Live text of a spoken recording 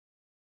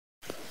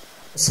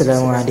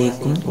السلام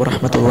عليكم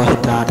ورحمة الله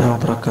تعالى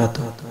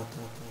وبركاته.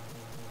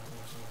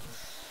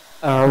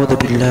 أعوذ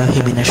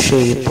بالله من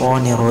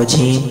الشيطان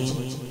الرجيم.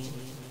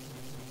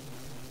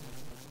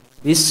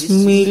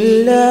 بسم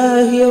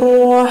الله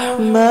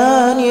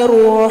الرحمن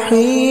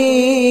الرحيم.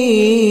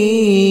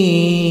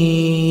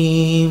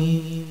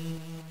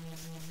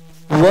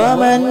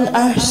 ومن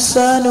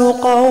أحسن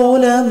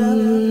قولا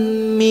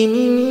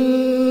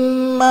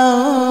ممن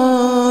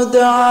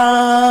دعا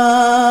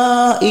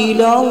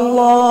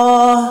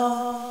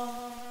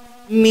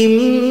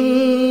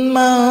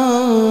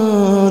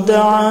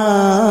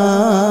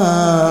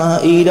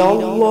إلى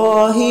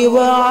الله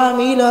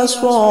وعمل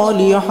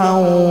صالحا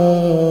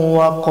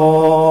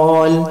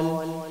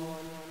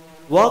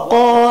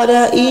وقال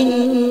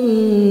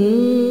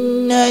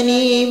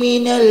إنني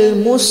من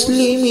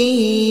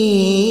المسلمين.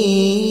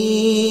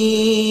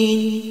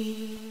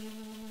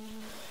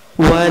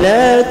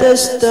 ولا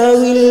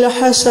تستوي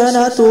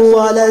الحسنة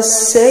ولا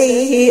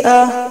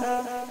السيئة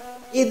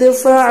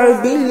ادفع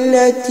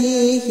بالتي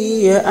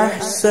هي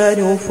أحسن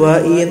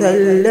فإذا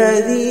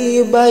الذي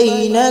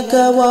بينك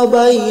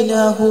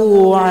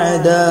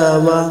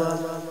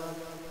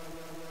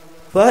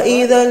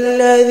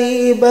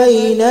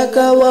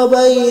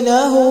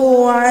وبينه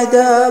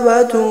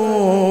عداوة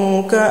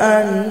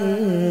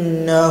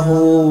كأنه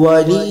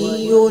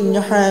ولي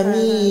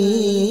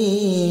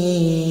حميم.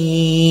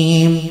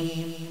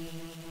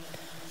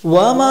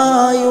 وما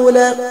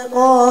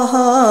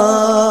يلقاها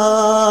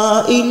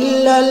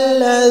إلا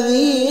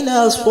الذين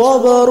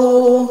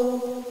صبروا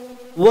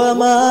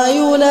وما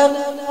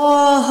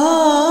يلقاها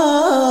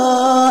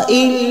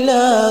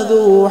إلا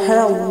ذو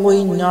حظ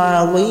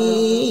عظيم.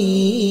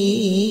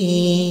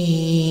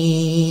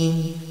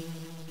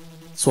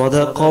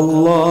 صدق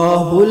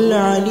الله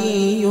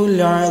العلي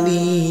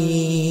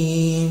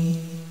العظيم.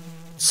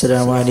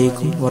 السلام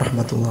عليكم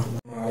ورحمة الله.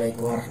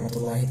 وعليكم ورحمة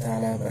الله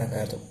تعالى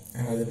وبركاته.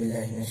 أعوذ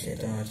بالله من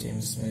الشيطان الرجيم.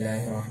 بسم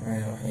الله الرحمن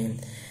الرحيم.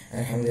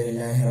 الحمد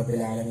لله رب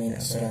العالمين.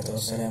 الصلاة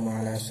والسلام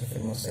على أشرف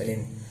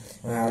المرسلين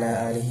وعلى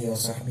آله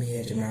وصحبه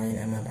أجمعين.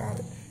 أما بعد.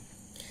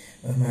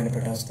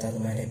 ബഹുമാനപ്പെട്ട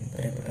ഉസ്താദുമാരെ,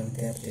 പ്രിയപ്പെട്ട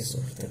വിദ്യാർത്ഥി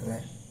സുഹൃത്തുക്കളെ,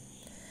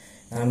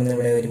 നാം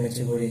ഇന്നിവിടെ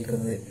ഒരുമിച്ച്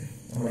കൂടിയിരിക്കുന്നത്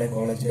നമ്മുടെ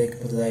കോളേജിലേക്ക്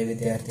പുതുതായി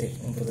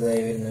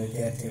വരുന്ന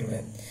വിദ്യാർത്ഥികളുടെ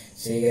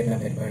സ്വീകരണ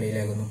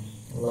പരിപാടിയിലാകുന്നു.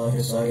 അല്ലാഹു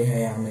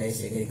സ്വാലിഹായ അമലായി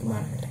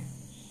സ്വീകരിക്കുമാറാകട്ടെ.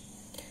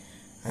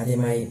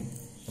 ആദ്യമായി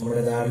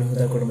നമ്മുടെ ദാറുൽ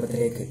ഹുദ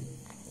കുടുംബത്തിലേക്ക്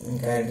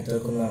കാലെടുത്ത്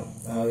വെക്കുന്ന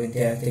ആ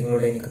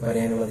വിദ്യാർത്ഥികളോട് എനിക്ക്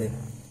പറയാനുള്ളത്,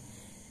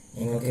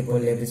 നിങ്ങൾക്കിപ്പോൾ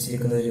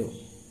ലഭിച്ചിരിക്കുന്നൊരു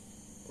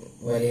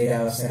വലിയൊരു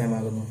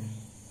അവസരമാകുന്നു.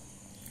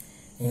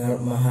 നിങ്ങൾ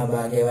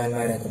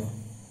മഹാഭാഗ്യവാന്മാരാക്കുന്നു.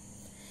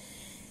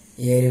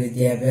 ഈ ഒരു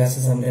വിദ്യാഭ്യാസ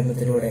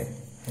സംരംഭത്തിലൂടെ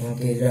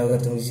നിങ്ങൾക്ക് ഇരു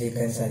ലോകത്തും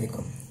വിജയിക്കാൻ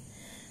സാധിക്കും.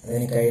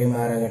 അതിന്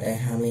കഴിയുമാറാകട്ടെ.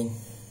 ആമീൻ.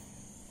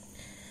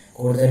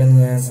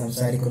 കൂടുതലൊന്നും ഞാൻ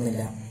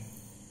സംസാരിക്കുന്നില്ല.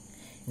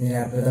 ഇതിന്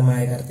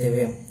അർപ്പിതമായ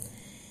കർത്തവ്യം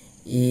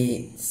ഈ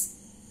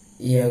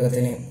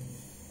യോഗത്തിന്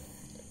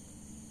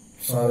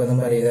സ്വാഗതം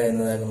പറയുക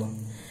എന്നതാകുന്നു.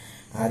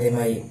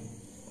 ആദ്യമായി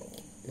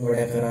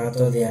ഇവിടെ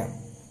ഖിറാഅത്തോതിയ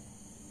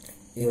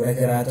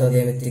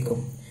വ്യക്തിക്കും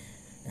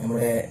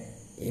നമ്മുടെ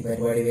ഈ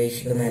പരിപാടി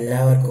വീക്ഷിക്കുന്ന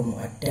എല്ലാവർക്കും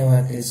ഒറ്റ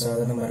വാക്കിൽ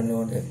സ്വാഗതം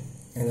പറഞ്ഞുകൊണ്ട്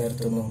ഞാൻ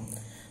നിർത്തുന്നു.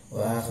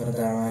 വആഖിറു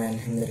ദഅവാനാ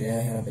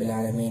അൽഹംദുലില്ലാഹി റബ്ബിൽ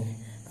ആലമീൻ.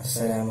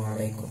 അസ്സലാമു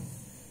അലൈക്കും.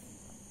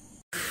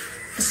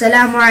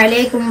 അസ്സലാമു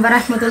അലൈക്കും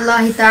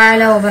വറഹ്മത്തുള്ളാഹി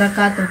തആല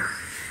വബറകാതുഹു.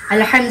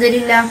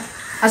 അൽഹംദുലില്ലാഹ്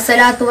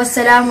അസ്സലാത്തു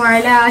വസ്സലാമു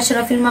അലാ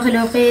അഷ്റഫിൽ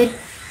മഖ്ലൂഖീൻ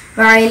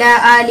വഅലാ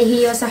ആലിഹി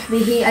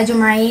വസഹ്ബിഹി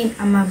അജ്മഈൻ.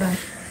 അമ്മാ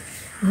ബഅദ്.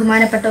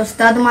 ബഹുമാനപ്പെട്ട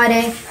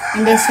ഉസ്താദുമാരെ,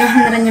 എൻ്റെ സ്നേഹം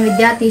നിറഞ്ഞ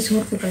വിദ്യാർത്ഥി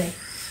സുഹൃത്തുക്കളെ,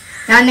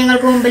 ഞാൻ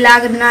നിങ്ങൾക്ക് മുമ്പിൽ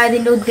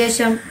ആഗതനായതിൻ്റെ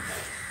ഉദ്ദേശം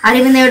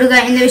അറിവ് നേടുക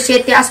എന്ന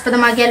വിഷയത്തെ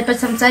ആസ്പദമാക്കി അല്പം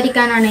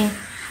സംസാരിക്കാനാണ്.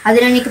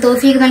 അതിനെനിക്ക്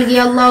തൗഫീഖ് നൽകിയ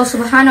അല്ലാഹു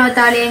സുബ്ഹാനഹു വ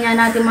തആലയെ ഞാൻ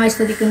ആദ്യമായി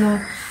സ്തുതിക്കുന്നു.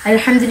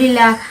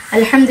 അൽഹംദുലില്ലാഹ്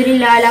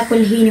അലാ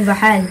കുല്ലി ഹീൻ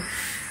വഹാൽ.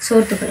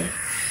 സുഹൃത്തുക്കളെ,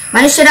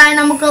 മനുഷ്യരായ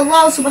നമുക്ക്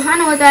അല്ലാഹു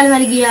സുബ്ഹാനഹു വ തആല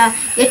നൽകിയ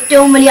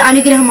ഏറ്റവും വലിയ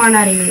അനുഗ്രഹമാണ്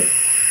അറിവ്.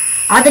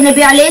 ആദം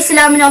നബി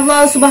അലൈഹിസ്സലാമിന്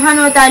അല്ലാഹു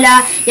സുബ്ഹാനഹു വ തആല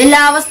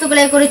എല്ലാ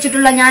വസ്തുക്കളെ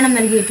കുറിച്ചിട്ടുള്ള ജ്ഞാനം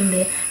നൽകിയിട്ടുണ്ട്.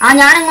 ആ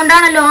ജ്ഞാനം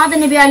കൊണ്ടാണല്ലോ ആദം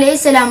നബി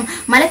അലൈഹിസ്സലാം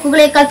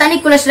മലക്കുകളേക്കാൾ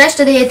തനിക്കുള്ള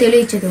ശ്രേഷ്ഠതയെ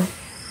തെളിയിച്ചത്.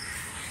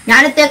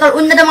 ജ്ഞാനത്തേക്കാൾ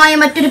ഉന്നതമായ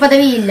മറ്റൊരു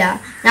പദവിയില്ല.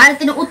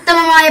 ജ്ഞാനത്തിന്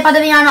ഉത്തമമായ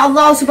പദവിയാണ്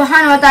അല്ലാഹു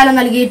സുബ്ഹാനഹു വ തആല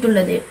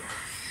നൽകിയിട്ടുള്ളത്.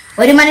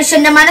 ഒരു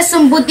മനുഷ്യന്റെ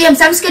മനസ്സും ബുദ്ധിയും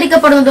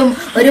സംസ്കരിക്കപ്പെടുന്നതും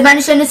ഒരു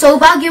മനുഷ്യന്റെ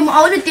സൗഭാഗ്യവും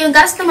ഔന്നത്യവും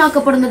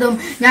കരസ്ഥമാക്കപ്പെടുന്നതും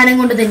ജ്ഞാനം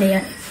കൊണ്ട്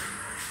തന്നെയാണ്.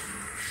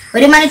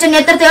 ഒരു മനുഷ്യൻ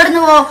എത്ര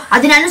തേടുന്നുവോ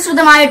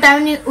അതിനനുസൃതമായിട്ട്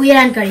അവന്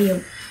ഉയരാൻ കഴിയും.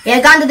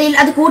 ഏകാന്തതയിൽ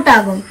അത്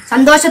കൂട്ടാകും,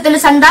 സന്തോഷത്തിലും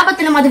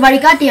സന്താപത്തിലും അത്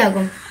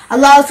വഴികാട്ടിയാകും.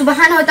 അല്ലാഹു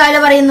സുബ്ഹാനഹു വ തആല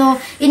പറയുന്നു,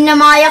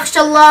 ഇന്നമാ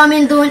യഖ്ഷല്ലാഹു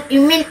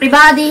മിൻ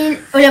ഇബാദിഹിൽ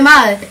ഉലമാ.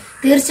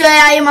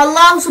 തീർച്ചയായും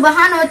അല്ലാഹു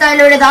സുബ്ഹാനഹു വ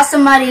തആലയുടെ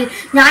ദാസന്മാരിൽ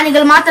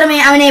ജ്ഞാനികൾ മാത്രമേ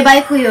അവനെ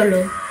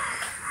ഭയക്കുകയുള്ളൂ.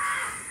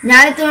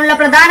 ജ്ഞാനത്തിനുള്ള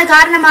പ്രധാന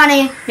കാരണമാണ്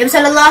നബി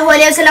സല്ലല്ലാഹു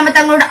അലൈഹി വസല്ലം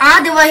തങ്ങളുടെ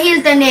ആദ്യ വഹിയിൽ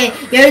തന്നെ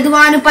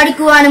എഴുതുവാനും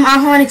പഠിക്കുവാനും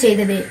ആഹ്വാനം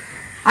ചെയ്തത്.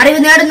 അറിവ്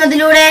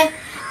നേടുന്നതിലൂടെ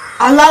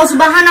അല്ലാഹു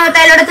സുബ്ഹാനഹു വ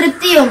തആലയുടെ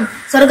തൃപ്തിയും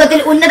സ്വർഗ്ഗത്തിൽ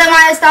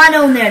ഉന്നതമായ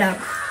സ്ഥാനവും നേടാം.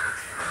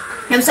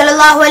 നബി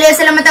സല്ലല്ലാഹു അലൈഹി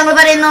വസല്ലം തങ്ങൾ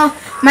പറയുന്നു,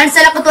 മൻ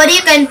സലക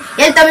ത്വരീഖൻ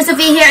യൽതമിസു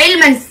ഫീഹി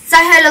ഇൽമൻ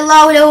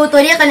സഹലല്ലാഹു ലഹു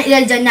ത്വരീഖൻ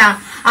ഇലൽ ജന്ന.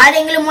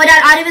 ആരെങ്കിലും ഒരാൾ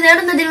അറിവ്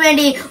നേടുന്നതിന്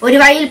വേണ്ടി ഒരു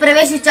വഴിയിൽ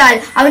പ്രവേശിച്ചാൽ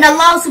അവൻ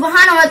അല്ലാഹു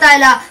സുബ്ഹാനഹു വ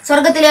തആല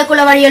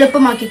സ്വർഗ്ഗത്തിലേക്കുള്ള വഴി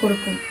എളുപ്പമാക്കി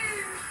കൊടുക്കും.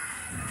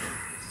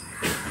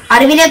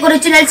 അറിവിനെ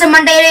കുറിച്ച് നെൽസൺ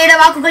മണ്ടേലയുടെ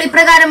വാക്കുകൾ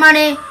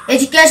ഇപ്രകാരമാണ്: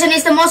 education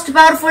is the most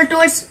powerful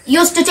tools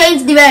used to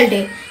change the world.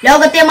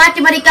 ലോകത്തെ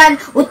മാറ്റിമറിക്കാൻ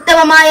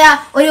ഉത്തമമായ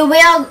ഒരു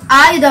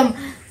ആയുധം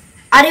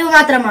അറിവ്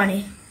മാത്രമാണ്.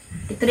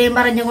 ഇത്രയും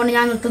പറഞ്ഞുകൊണ്ട്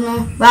ഞാൻ നിർത്തുന്നു.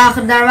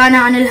 വാഖിർ ദഅവാന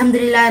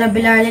അൽഹംദുലില്ലാഹി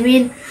റബ്ബിൽ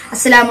ആലമീൻ.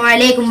 അസ്സലാമു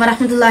അലൈക്കും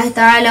വറഹ്മത്തുള്ളാഹി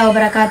തആല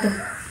വബറകാതുഹു.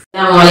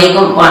 അസ്സലാമു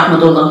അലൈക്കും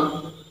വറഹ്മത്തുള്ളാഹി.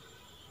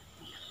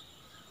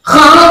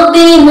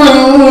 ഖാതിമുൻ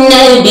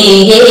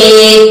നബിയേ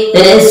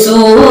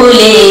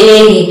റസൂലേ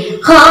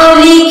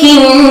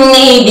ഖാലിഖിൻ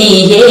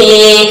നബിയേ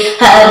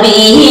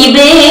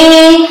ഹബീബേ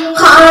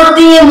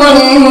ഖാതിമുൻ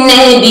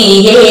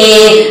നബിയേ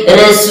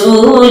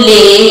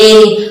റസൂലേ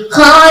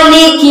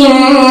ഖാലിഖിൻ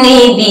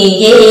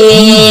നബിയേ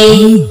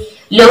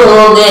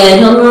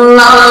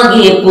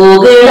ലോകരുന്നാകെ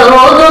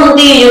പുകളോതും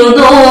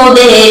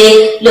തിരുദൂതേ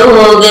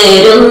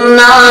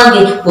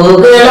ലോകരുന്നാകെ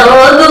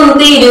പുകളോതും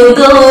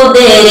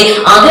തിരുദൂതേ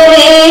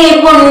അകലെ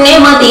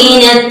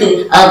പുണ്യമദീനത്ത്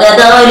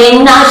അകതാരിൻ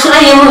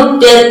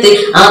ആശ്രയമുറ്റത്ത്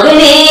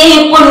അകലെ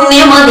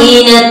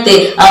പുണ്യമദീനത്ത്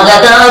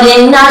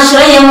അകതാരിൻ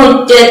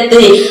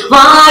ആശ്രയമുറ്റത്ത്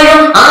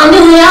വാഴും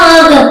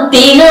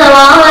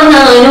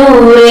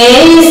അനുരാഗത്തിലവാനൂരേ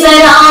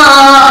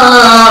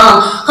സലാം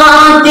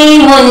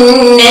ഖാതിമുൻ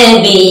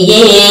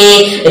നബിയേ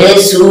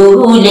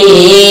റസൂലേ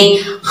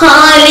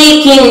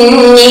ഖാലിഖിൻ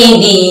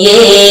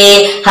നബിയേ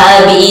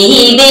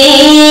ഹബീബേ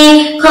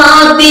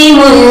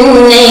ഖാതിമുൻ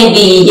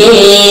നബിയേ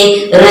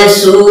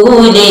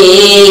റസൂലേ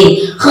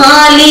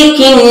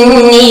ഖാലിഖിൻ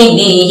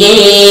നബിയേ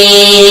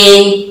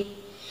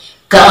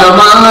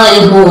കമാൽ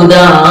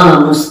ഹുദാ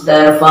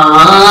മുസ്തഫ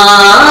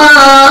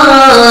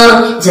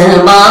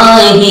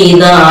ജമാൽ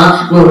ഹിദാ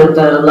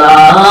മുർതള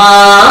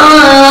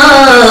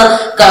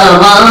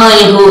കമാൽ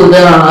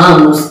ഹുദാ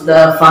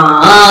മുസ്തഫ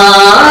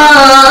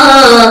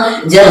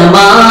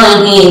ജമാൽ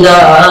ഹിദാ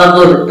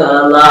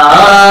മുർതള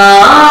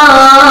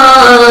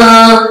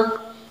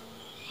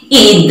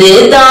ഇത്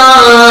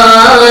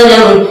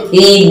താരം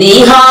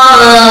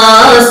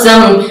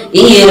ഇതിഹാസം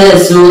ഈ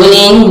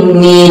റസൂലിൻ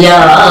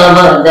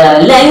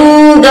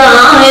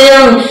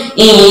നിലാവതലങ്കാരം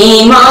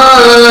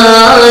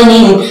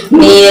ഈമാനിൻ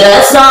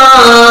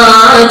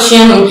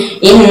നിറസാക്ഷ്യം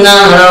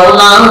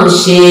ഇന്നറൗളാ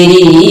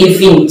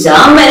ശരീഫിൻ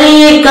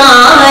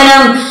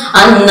ചമൽക്കാരം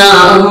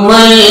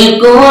അന്നമ്മൽ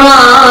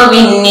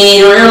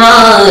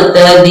ഖുറാവിന്നിരുൾവാത്ത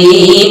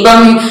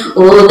ദീപം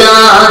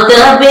ഉദാത്ത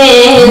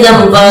ഭേദം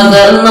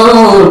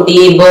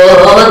പകർന്നോട്ടി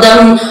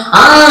ബോധം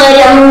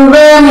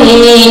ആരംഭമേ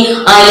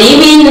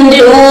അലിവിൻ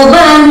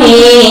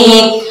രൂപമേ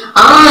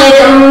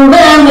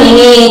ആരംഭമേ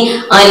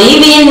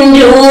അലിവിൻ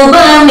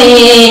രൂപമേ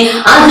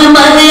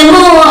അഹ്മദ്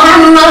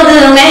മുഹമ്മദ്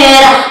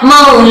മേര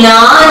മൗലാ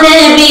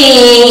നബി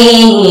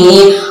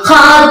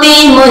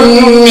ഖാതിമുൻ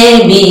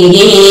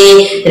നബിയേ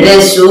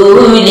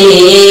റസൂലേ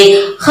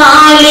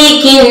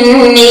ഖാലിഖിൻ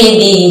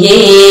നബിയേ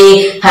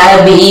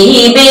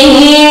ഹബീബേ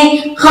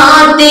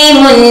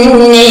ഖാതിമുൻ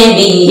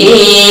നബിയേ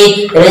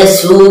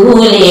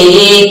റസൂലേ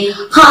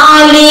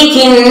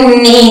ഖാലിഖിൻ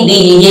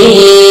നബിയേ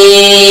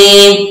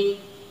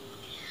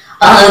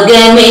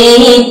അകമേ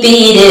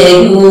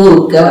തിരയൂ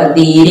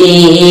കതിരേ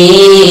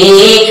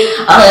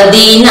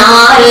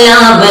അതിനാൽ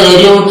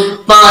അവരും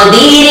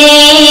പതിരേ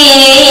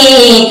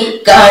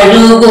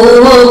കഴുകൂ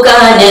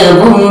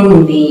കനവും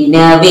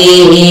ദിനവേ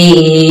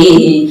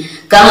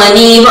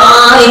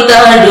കനിവായി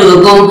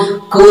തഴുകും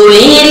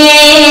കുളിരേ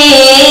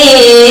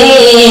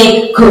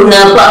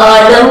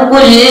ഗുണപാഠം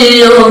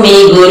കുല്ലുമി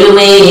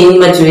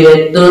ഗുരുമേന്മ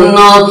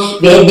ചുരത്തുന്നു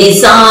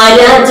വ്യതിസാര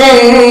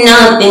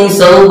ജന്നാത്തിൻ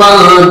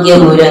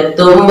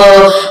സൗഭാഗ്യമുരത്തുമ്പോ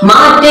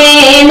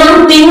മാറ്റേണം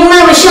തിന്മ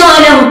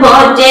വിശാലം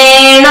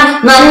പോറ്റേണം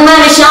നന്മ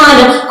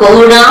വിശാലം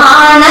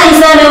കൂടാനായി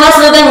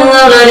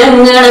സർവസുഖങ്ങൾ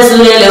ഒരുങ്ങണ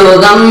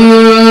സുരലോകം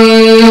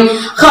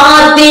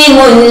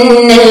ഖാതിമുൻ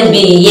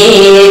നബിയേ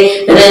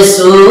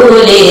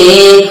റസൂലേ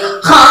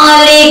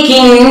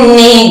ഖാലിഖിൻ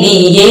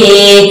നബിയേ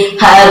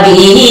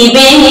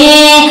ഹബീബേ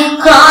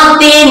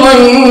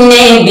ഖാതിമുൻ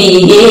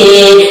നബിയേ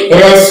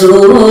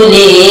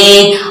റസൂലേ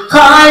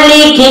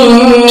ഖാലിഖിൻ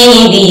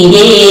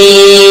നബിയേ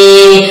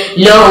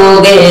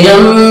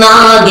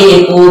ലോകരുന്നാകെ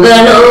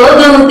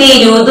പുകളോതും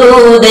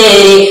തിരുദൂതേ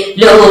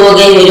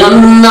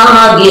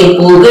ലോകരുന്നാകെ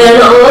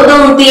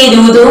പുകളോതും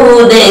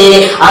തിരുദൂതേ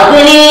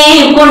അകലെ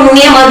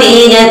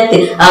പുണ്യമദീനത്ത്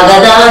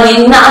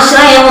അകതാരിൻ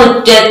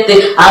ആശ്രയമുറ്റത്ത്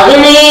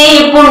അകലെ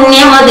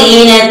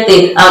പുണ്യമദീനത്ത്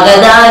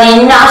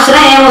അകതാരിൻ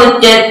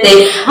ആശ്രയമുറ്റത്ത്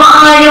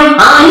വാഴും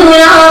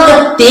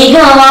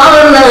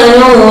അനുരാഗത്തികവാർന്ന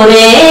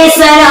നൂറേ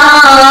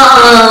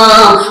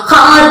സലാം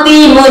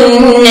ഖാതിമുൻ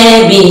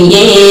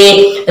നബിയേ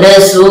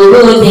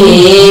റസൂലേ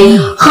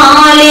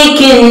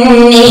ഖാലിഖിൻ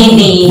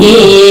നബിയേ.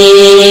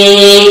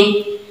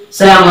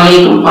 അസ്സലാമു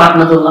അലൈക്കും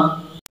വറഹ്മത്തുള്ളാഹി.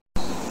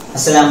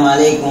 Assalamu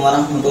alaikum wa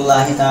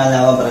rahmatullahi ta'ala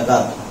wa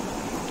barakatuh.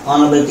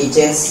 Honorable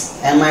teachers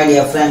and my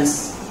dear friends,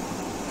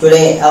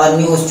 today our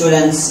new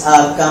students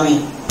are coming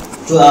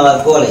to our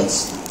college.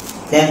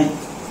 Then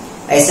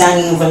I stand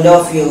in front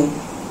of you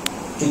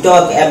to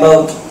talk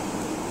about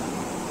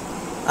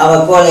our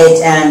college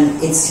and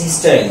its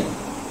history.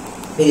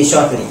 very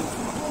shortly.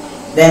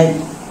 Then,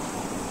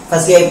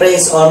 firstly I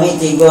praise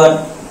Almighty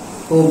God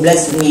who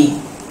blessed me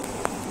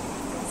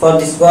for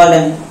this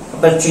golden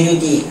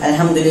opportunity.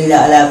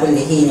 Alhamdulillah ala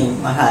kulli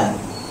heenin wa hal.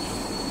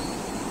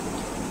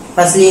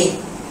 Firstly,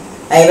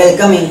 I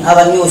welcoming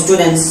our new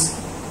students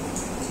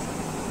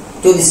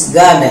to this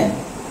garden,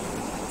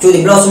 to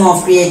the blossom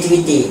of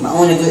creativity,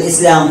 Maunathul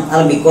Islam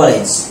Arabic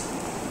College.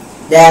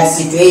 They are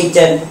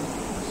situated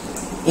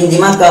in the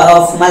Makkah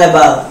of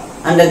Malabar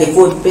under the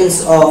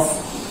footprints of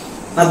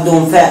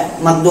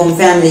Makdum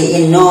family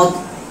in north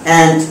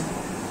and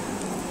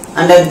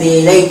under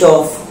the light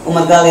of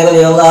Umar Ghali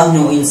radiallahu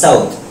anhu in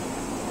south.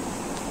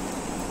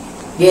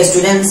 Dear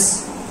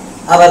students,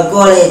 our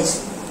college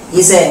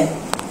is a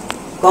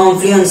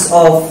confluence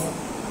of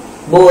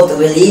both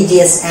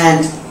religious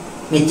and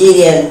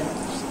material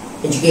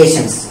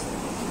educations.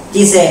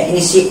 It is an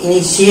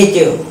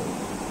initiative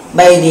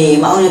by the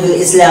Maunathul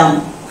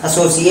Islam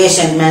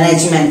Association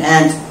Management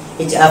and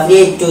its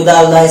affiliate to the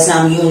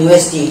Islam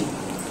University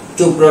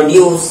to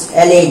produce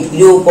elite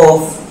group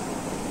of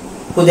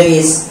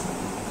Hudavis,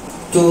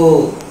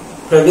 to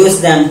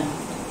produce them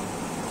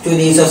to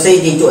the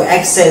society to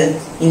excel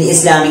in the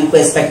Islamic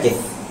perspective.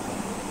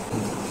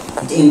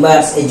 It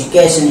imparts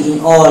education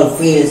in all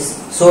fields: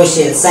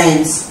 social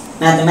science,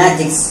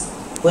 mathematics,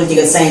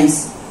 political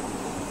science,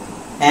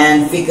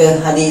 and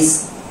fiqh,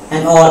 hadith,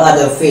 and all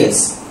other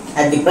fields.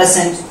 At the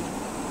present,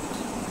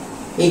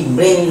 it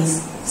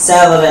brings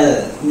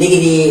several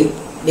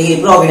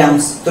degree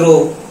programs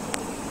through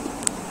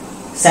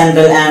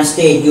central and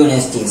state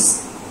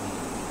universities.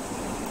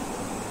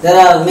 There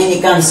are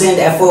many concerned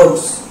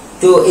efforts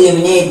to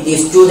eliminate the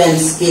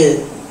students'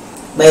 skill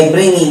by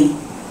bringing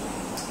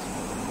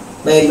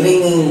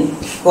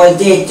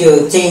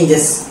qualitative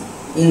changes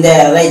in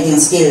their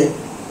writing skill,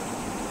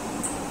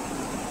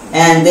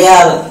 and they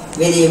are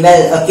very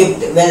well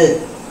equipped, well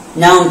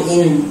known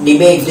in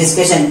debate,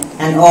 discussion,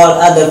 and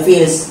all other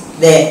fields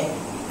they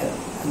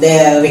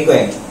are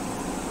required.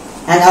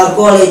 And our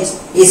college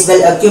is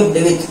well equipped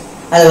with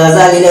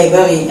Al-Ghazali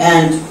library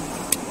and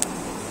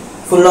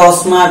full of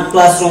smart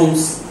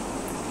classrooms,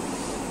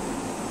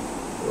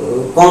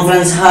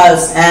 conference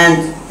halls,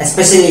 and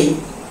especially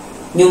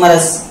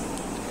numerous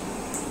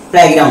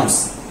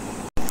playgrounds.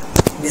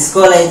 This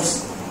college,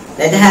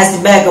 that has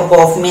the backup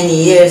of many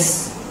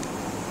years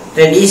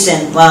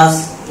tradition,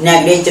 was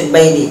inaugurated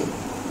by the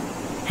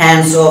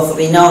hands of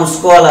renowned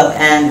scholar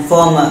and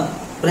former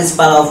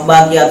principal of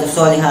Baqiyat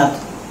Solihat,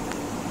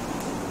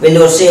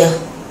 Velour Sheikh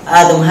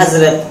Adam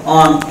Hazrat,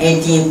 on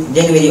 18th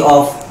January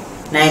of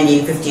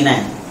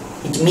 1959.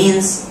 It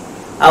means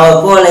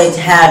our college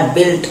had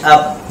built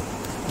up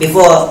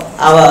before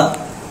our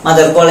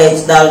mother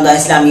college, Darul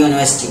Islam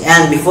University,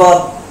 and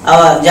before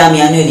our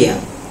Jamia Nuria.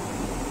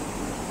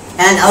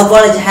 And our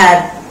college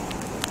had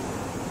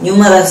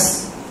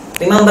numerous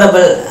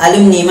rememberable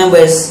alumni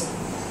members,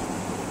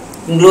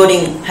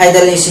 including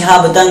Haidar Ali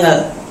Shihab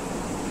Tangal,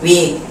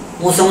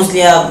 Musa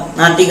Muslia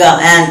Natiga,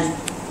 and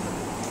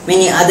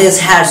many others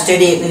had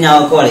studied in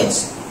our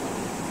college.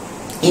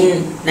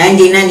 In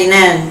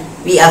 1999,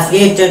 we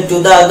affiliated to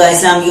the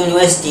Islam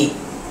University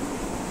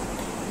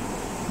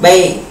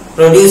by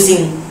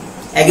producing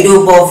a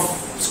group of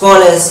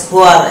scholars who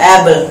are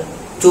able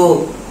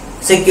to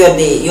secure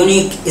the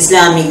unique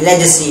Islamic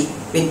legacy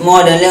with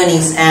modern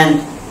learnings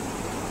and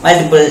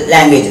multiple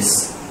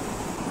languages.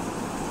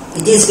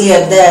 It is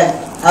clear that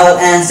our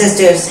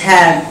ancestors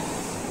had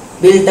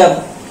built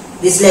up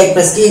these like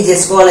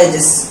prestigious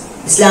colleges,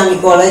 Islamic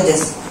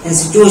colleges,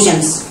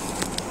 institutions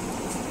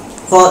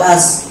for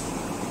us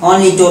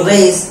only to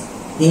raise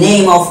the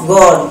name of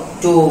God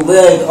to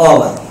world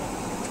over,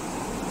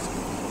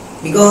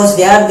 because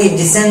they are the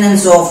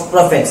descendants of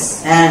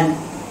prophets, and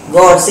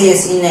God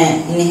says in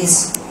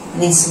His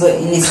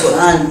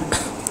Quran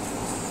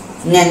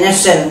in a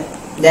nutshell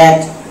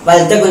that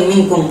وَلْتَكُنْ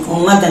مِنْكُمْ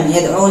أُمَّةً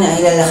يَدْعُونَ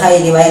إِلَى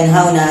الْخَيْرِ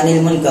وَيَنْهَوْنَ عَنِ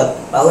الْمُنْكَرِ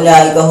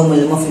وَأُولَٰئِكَ هُمُ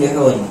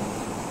الْمُفْلِحُونَ.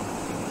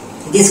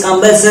 It is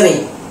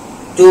compulsory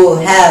to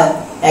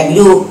have a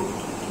group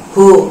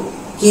who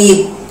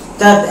keep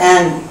truth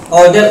and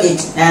order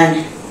it,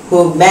 and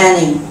who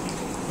banning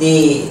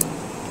the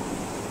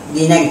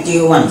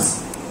negative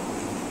ones.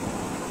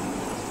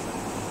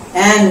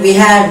 And we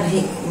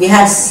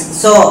had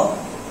saw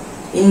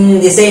in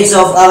the sides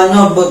of our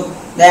notebook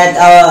that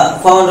our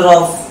founder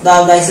of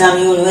the Islam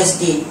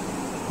University,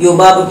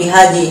 Yubabuti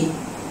Haji,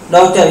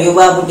 Dr.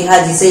 Yubabuti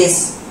Haji,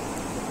 says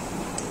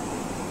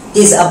it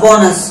is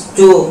upon us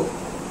to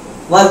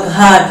work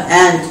hard,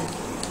 and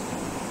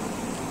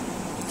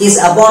it is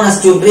upon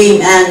us to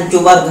dream and to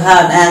work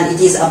hard, and it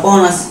is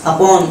upon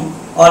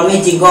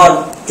Almighty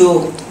God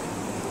to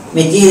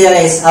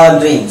materialize our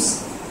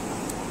dreams.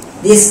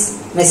 This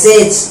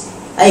message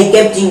I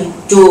kept in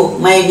to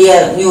my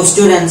dear new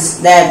students,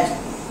 that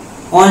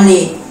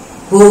only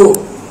who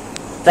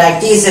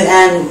practice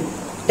and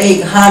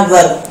take hard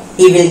work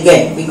he will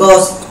get,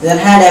 because there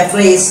had a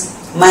phrase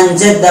man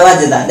jadda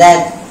wajda,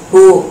 that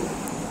who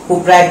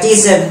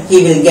practice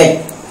he will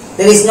get.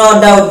 There is no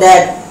doubt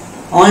that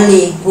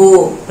only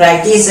who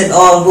practice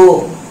or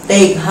who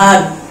take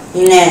hard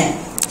in a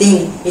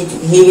thing,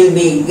 he will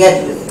be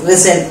get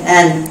result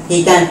and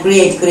he can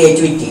create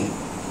creativity.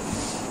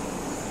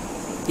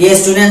 Dear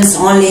students,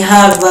 only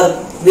hard work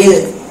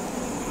will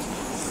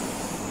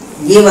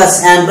give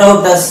us and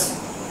brought us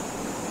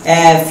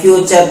a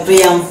future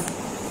triumph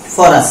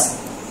for us.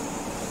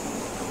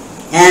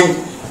 And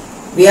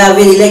we are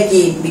very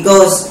lucky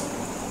because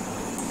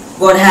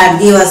God had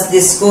given us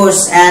this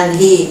course and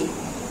He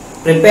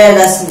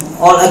prepared us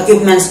all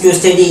equipments to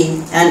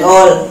study and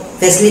all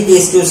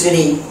facilities to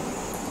study.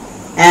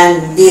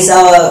 And this is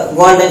our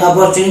golden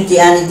opportunity,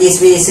 and it is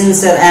very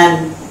sincere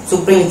and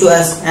supreme to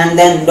us. And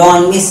then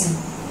don't miss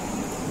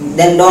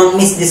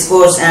this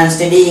course and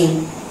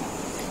studying,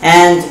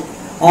 and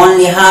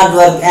only hard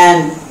work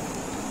and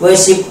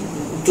worship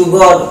to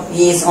God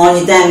is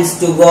only thanks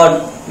to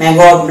God. May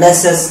God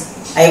bless us.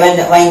 I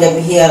wind up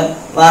here.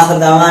 Wa akhir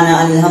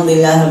da'wana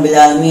alhamdulillahi rabbil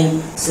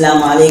alamin.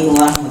 Assalamu alaikum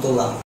wa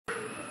rahmatullah.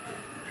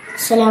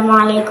 Assalamu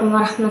alaikum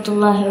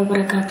warahmatullahi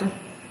wabarakatuh.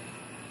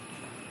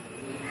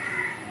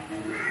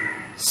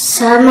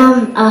 സമം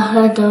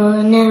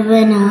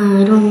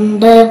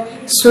അഹദോനവനാരുണ്ട്,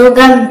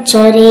 സുഖം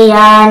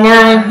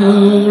ചൊരിയാനായി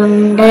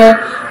നീയുണ്ട്,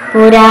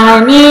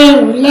 പുരാനേ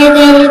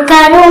ഉലകിൽ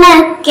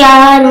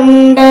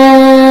കരുണയ്ക്കാറുണ്ട്.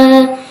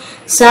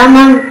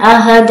 സമം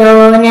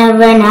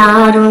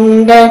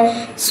അഹദോനവനാരുണ്ട്,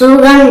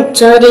 സുഖം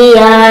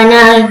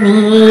ചൊരിയാനായി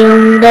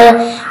നീയുണ്ട്,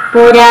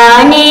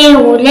 പുരാനേ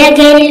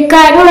ഉലകിൽ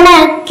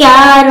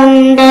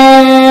കരുണയ്ക്കാറുണ്ട്.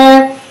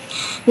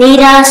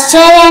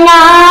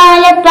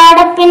 നിരാശ്രയനാല്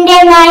പടപ്പിന്റെ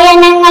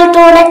നയനങ്ങൾ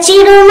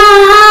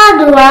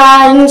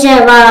തുടച്ചിടുമാതുവാൻ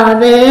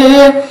ജവാബ്.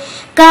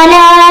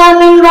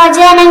 Calamine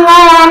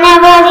വചനങ്ങൾ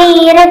അനവധി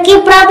ഇറക്കി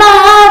പ്രഭാ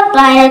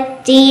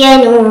പരത്തിയ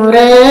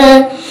നൂറ്.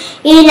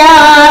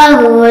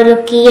 ഇലാഹു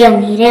ഒരുക്കിയ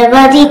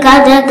നിരവധി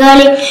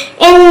കഥകളിൽ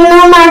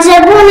എന്നും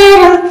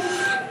അജബുണരും.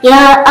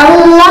 യാ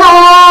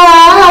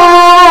അല്ലാഹ്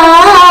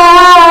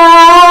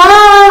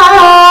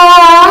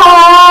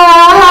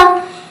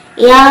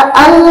യാ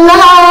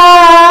അല്ലാഹ്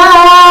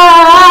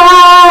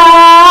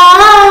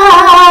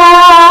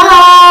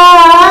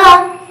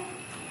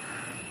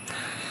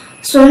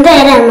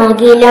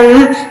സുന്ദരമഖിലം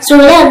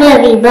സുലഭ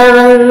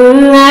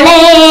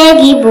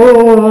വിഭവങ്ങളേകി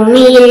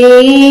ഭൂമിയിൽ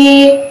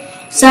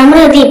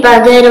സമൃദ്ധി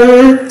പകരും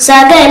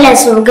സകല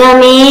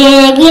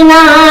സുഖമേകി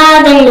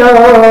നാദൻ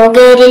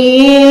ലോകരിൽ.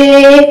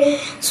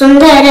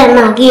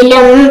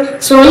 സുന്ദരമഖിലം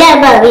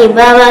സുലഭ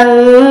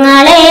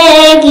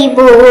വിഭവങ്ങളേകി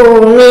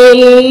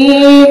ഭൂമിയിൽ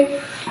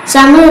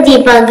സമൃദ്ധി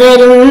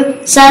പകരും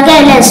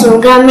സകല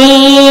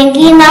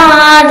സുഖമേകി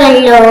നാദൻ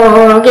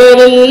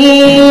ലോകരിൽ.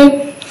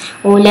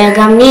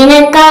 ഉലകം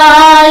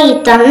നിനക്കായി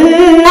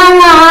തന്ന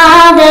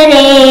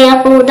നാദരേ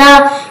ഖുദാ,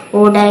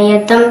 ഉടയ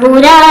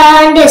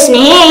തമ്പുരാന്റെ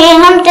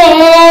സ്നേഹം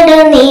തേട്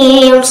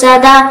നീയും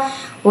സദാ.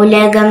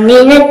 ഉലകം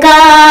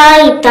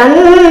നിനക്കായി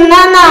തന്ന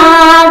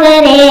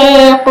നാദരേ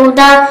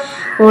ഖുദാ,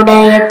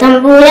 ഉടയ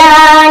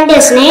തമ്പുരാന്റെ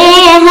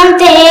സ്നേഹം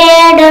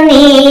തേട്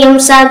നീയും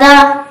സദാ.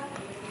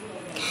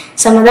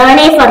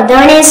 സമദവനെ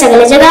ഫർദവനെ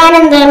സകല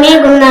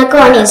ജഗാനന്ദമേകുന്ന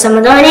കോനെ,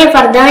 സമദവനെ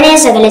ഫർദവനെ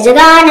സകല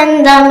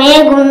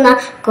ജഗാനന്ദമേകുന്ന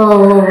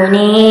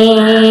കോനെ.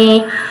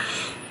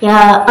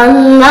 യാ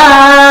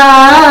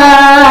അല്ലാഹ്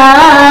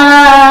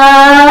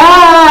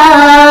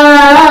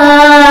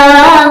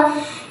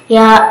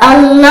യാ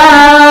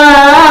അല്ലാഹ്.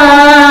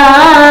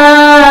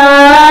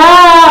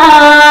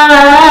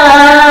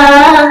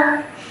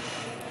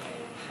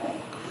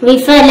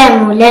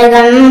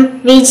 വിഫലമുലകം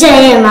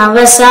വിജയം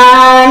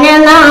അവസാന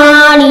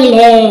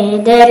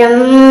നാളിലേതരം.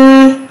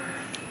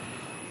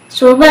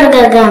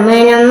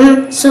 സുവർഗഗമനം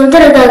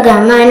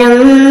സുദൃഗഗമനം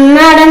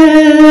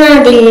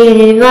നടന്നതിൽ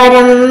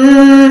വരം.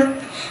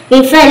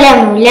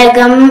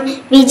 വിഫലമുലകം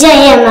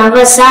വിജയം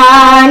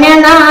അവസാന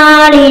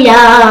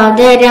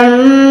നാളിലാദരം.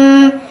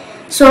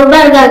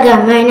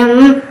 സുവർഗഗമനം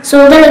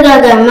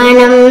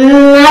സുദൃഗഗമനം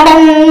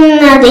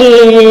നടന്നതിൽ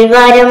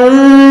വരം.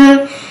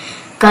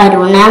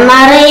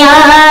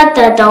 കരുണമറയാത്ത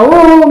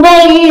തൗബയിലലെന്തു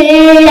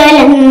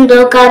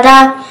കഥ,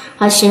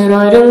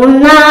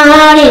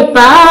 അശ്റൊരുങ്ങുന്നാളിൽ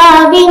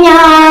പാപി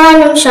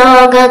ഞാനും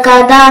ശോക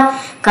കഥ.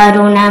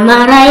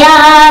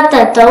 കരുണമറയാത്ത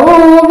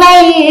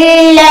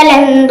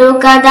തൗബയിലലെന്തു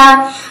കഥ,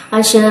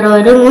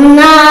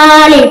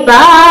 അശ്റൊരുങ്ങുന്നാളിൽ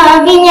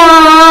പാപി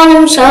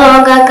ഞാനും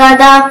ശോക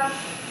കഥ.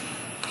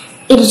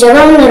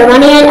 ഇരുജകം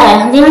നിർവണിയൽ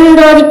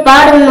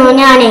അഹദിലഹംദോദിപ്പാടുന്നു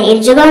ഞാനേ,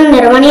 ഇരുജകം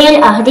നിർവണിയൽ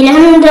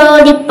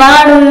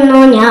അഹദിലഹംദോദിപ്പാടുന്നു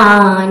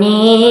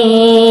ഞാനേ.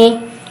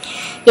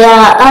 യാ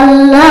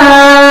അല്ലാഹ്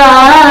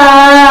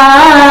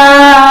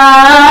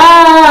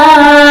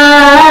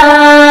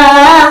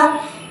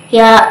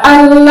യാ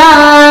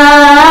അല്ലാഹ്.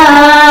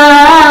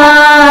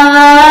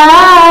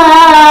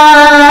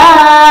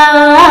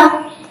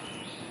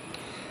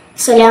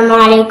 അസ്സലാമു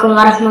അലൈക്കും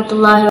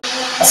വറഹ്മത്തുള്ളാഹി.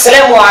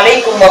 السلام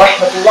عليكم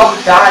ورحمة الله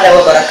تعالى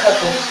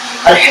وبركاته.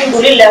 الحمد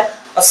لله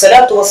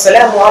والصلاة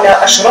والسلام على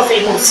أشرف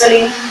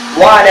المرسلين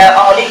وعلى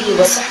آله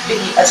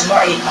وصحبه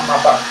أجمعين. أما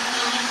بعد،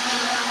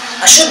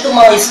 أشد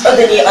ما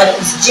يسعدني أن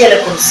أسجي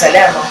لكم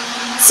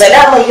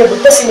سلاما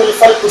يبتسم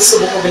الخلق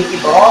الصبح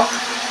بالإبراق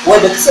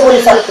ويبتسم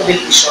الخلق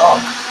بالإشراق.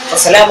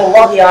 فسلام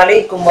الله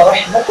عليكم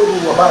ورحمته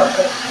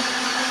وبركاته.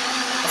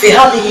 في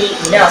هذه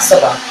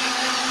المناسبة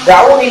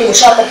دعوني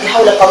لمشاركة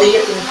حول قضية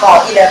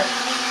قائلة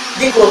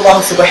ذكر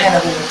الله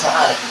سبحانه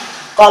وتعالى.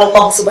 قال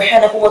الله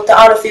سبحانه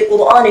وتعالى في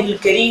قرآنه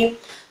الكريم: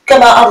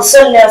 كما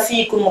أرسلنا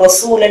فيكم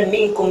رسولا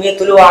منكم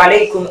يتلو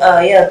عليكم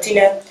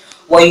آياتنا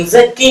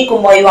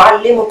ويزكيكم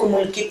ويعلمكم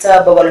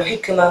الكتاب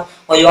والحكمة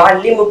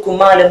ويعلمكم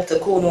ما لم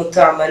تكونوا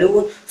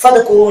تعملون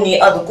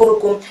فاذكروني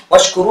أذكركم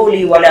واشكروا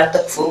لي ولا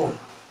تكفرون.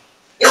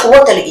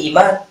 إخوة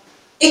الإيمان،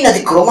 إن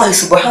ذكر الله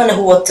سبحانه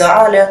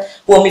وتعالى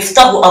هو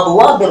مفتاح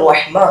أبواب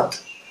الرحمات،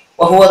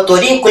 وهو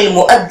الطريق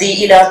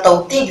المؤدي إلى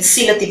توطيد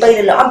الصلة بين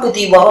العبد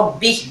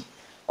وربه،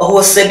 وهو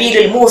السبيل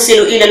الموصل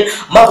إلى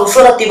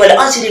المغفرة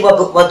والأجر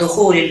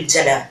ودخول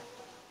الجنة.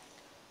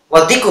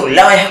 والذكر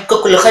لا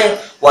يحقق الخير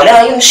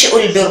ولا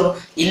ينشئ البر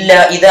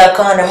إلا إذا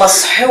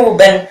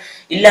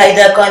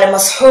كان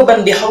مصحوبا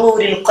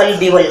بحضور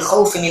القلب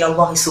والخوف من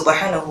الله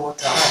سبحانه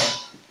وتعالى.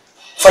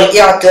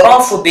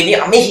 فالاعتراف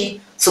بنعمه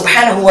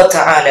سبحانه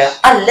وتعالى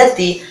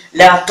التي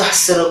لا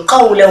تحصر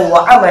قولا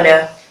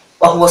وعملا،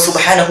 وهو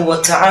سبحانه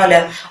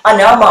وتعالى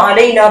أنعم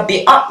علينا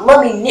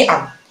بأعظم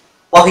النعم،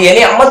 وهي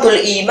نعمة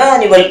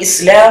الإيمان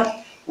والإسلام،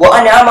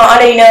 وأنعم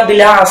علينا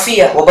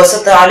بالعافية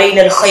وبسط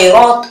علينا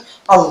الخيرات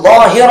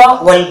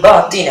الظاهرة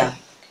والباطنة.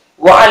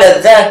 وعلى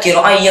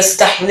الذاكر أن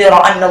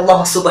يستحضر أن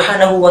الله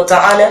سبحانه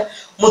وتعالى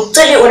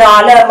مطلع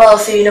على ما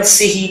في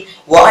نفسه،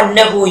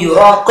 وأنه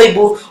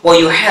يراقب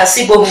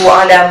ويحاسبه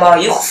على ما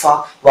يخفى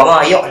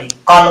وما يعلن.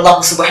 قال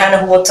الله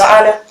سبحانه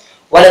وتعالى: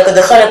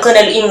 ولقد خلقنا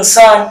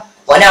الإنسان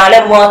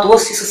ونعلم ما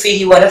توسوس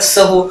فيه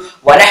ونفسه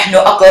ونحن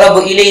أقرب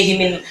إليه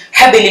من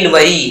حبل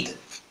الوريد.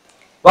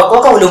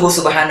 وقوله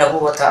سبحانه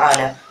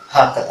وتعالى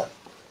هكذا: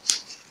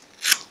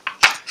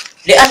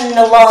 لأن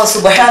الله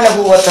سبحانه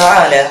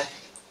وتعالى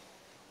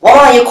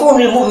وما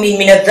يكون المؤمن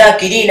من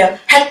الذاكرين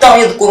حتى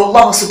يذكر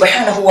الله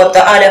سبحانه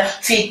وتعالى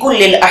في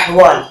كل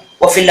الأحوال،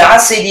 وفي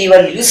العسر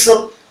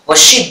واليسر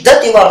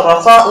والشدة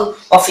والرخاء،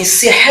 وفي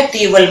الصحة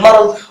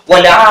والمرض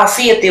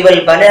والعافية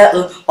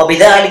والبلاء.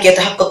 وبذلك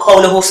يتحقق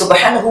قوله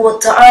سبحانه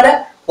وتعالى: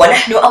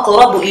 ونحن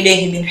أقرب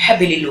إليه من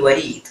حبل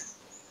الوريد.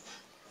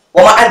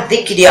 ومع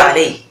الذكر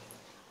عليه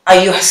أن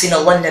يحسن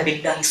الظن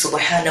بالله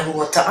سبحانه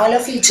وتعالى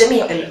في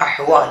جميع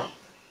الأحوال،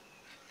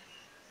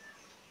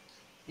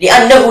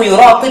 لأنه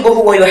يراقبه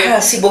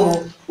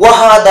ويحاسبه،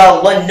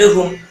 وهذا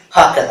ظنهم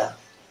هكذا.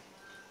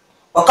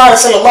 وقال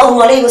صلى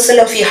الله عليه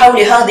وسلم في حول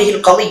هذه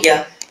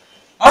القضية: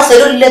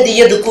 مثل الذي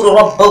يذكر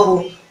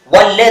ربه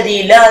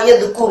والذي لا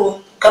يذكر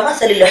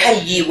كمثل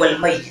الحي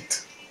والميت.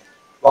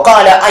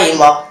 وقال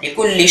أيضا: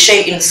 لكل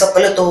شيء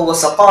صقلته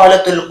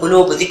وصقالة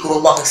القلوب ذكر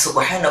الله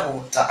سبحانه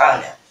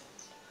وتعالى.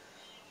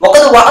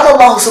 وقد وعد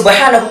الله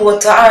سبحانه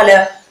وتعالى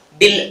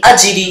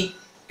بالأجر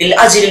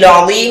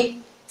العظيم،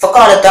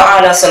 فقال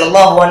تعالى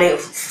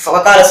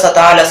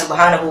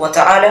سبحانه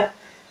وتعالى: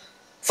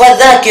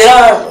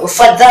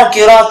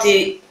 فالذاكرات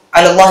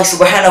على الله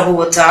سبحانه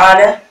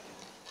وتعالى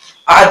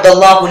أعد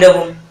الله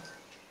لهم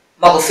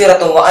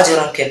مغفرة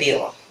وأجرا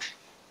كبيرا.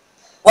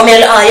 ومن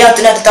الآيات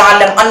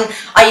نتعلم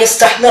أن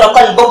يستحضر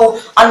قلبه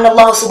أن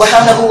الله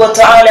سبحانه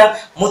وتعالى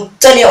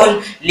مطلع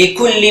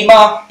لكل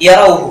ما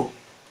يروه.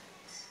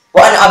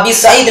 وعن أبي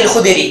سعيد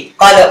الخدري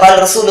قال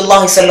رسول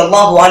الله صلى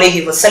الله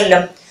عليه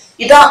وسلم: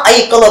 إذا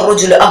أيقظ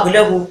الرجل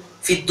أهله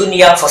في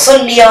الدنيا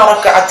فصليا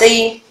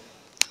ركعتين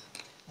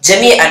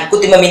جميعا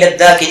كتب من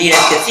الذاكرين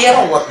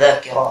كثيرا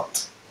والذاكرات.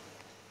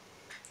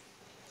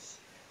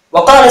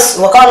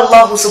 وقال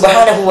الله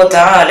سبحانه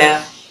وتعالى: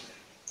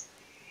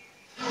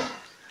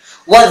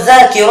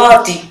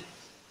 والذاكرات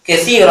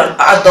كثيرا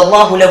أعد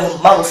الله لهم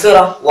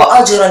مغفرة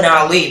وأجرا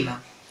عظيما.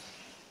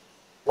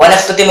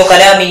 ونختتم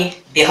كلامي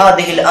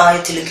بهذه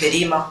الآية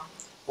الكريمة،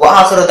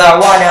 وآخر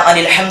دعوانا أن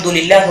الحمد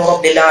لله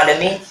رب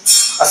العالمين.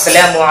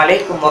 السلام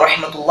عليكم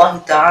ورحمة الله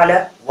تعالى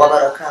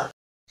وبركاته.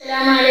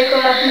 السلام عليكم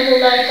ورحمة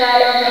الله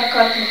تعالى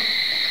وبركاته.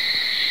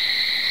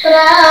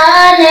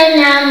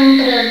 പ്രാണനം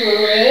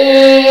പ്രഭുവേ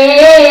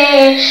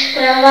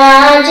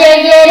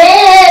പ്രവാചകരെ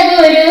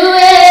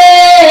ഗുരുവേ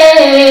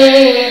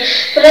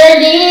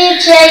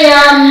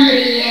പ്രതീക്ഷയാം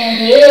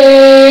പ്രിയരേ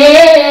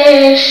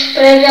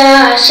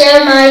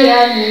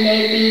പ്രകാശമയം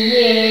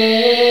നബിയേ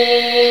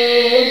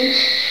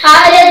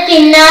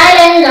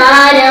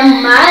ആരത്തിനലങ്കാരം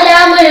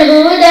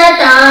മാലാമുൽഹൂദ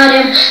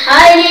താരം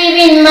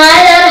അറിവിൻ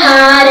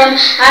മലർഹാരം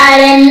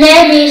അലൻ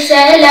നബി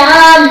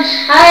സലാം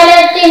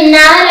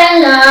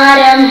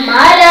ആരത്തിനലങ്കാരം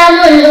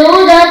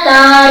മാലാമുൽഹൂദ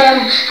താരം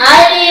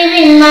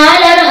അറിവിൻ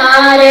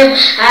മലർഹാരം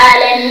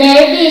അലൻ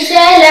നബി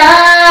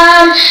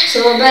സലാം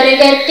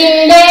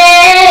സുവർഗത്തിന്റെ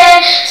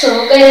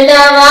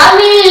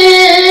സുഹൃതവാമിൽ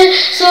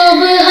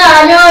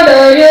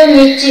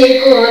സുബ്ഹാനോടൊരുമിച്ച്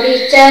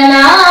കുറിച്ച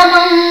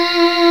നാമം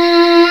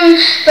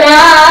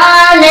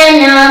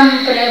പ്രാണനം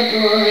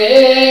പ്രഭുവേ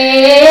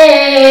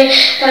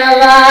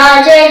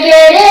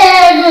പ്രവാചകരെ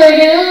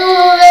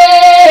ഗുരുവേ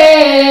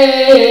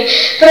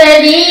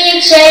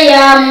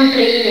പ്രതീക്ഷയാം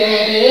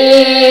പ്രിയരേ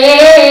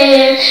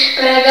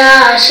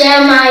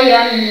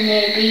പ്രകാശമയം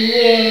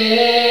നബിയേ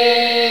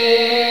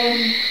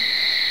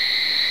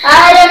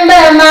ആരംഭ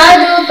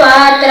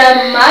മധുപാത്രം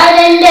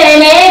മരന്റെ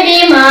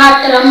നബിമാ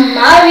മാത്രം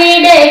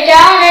അവിടെ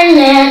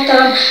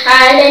കാണുന്നേത്രം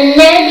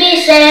അലന്നബി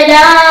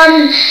സലാം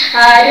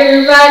അരുൾ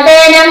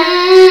വദനം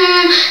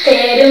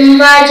തരും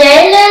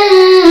വചനം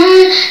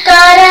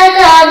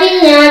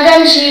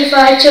കരകവിഞ്ഞകം ശിഫ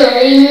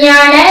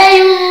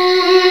ചൊരിഞ്ഞണയും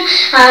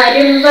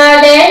അരുൾ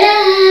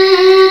വദനം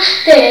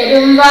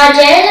തരും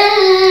വചനം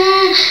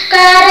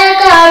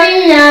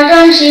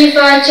കരകവിഞ്ഞകം ശിഫ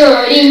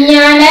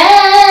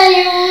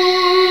ചൊരിഞ്ഞണയും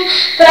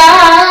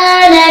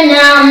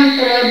പ്രാണനാം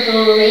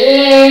പ്രഭുവേ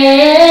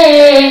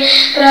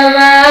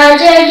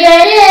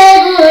പ്രവാചകരെ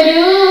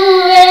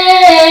ഗുരുവേ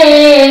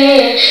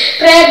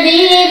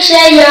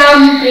പ്രതീക്ഷയാം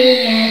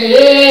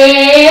പ്രിയരേ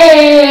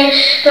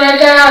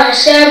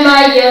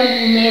പ്രകാശമയം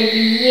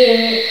നബിയേ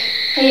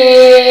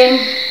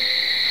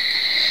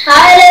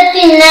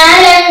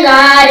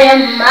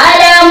അലത്തിനലങ്കാരം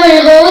മലമുൽ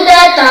ഹുദ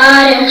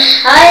താരം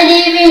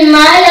അലിവിൻ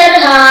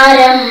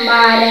മലർഹാരം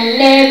മാലൻ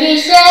നബി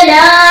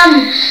സലാം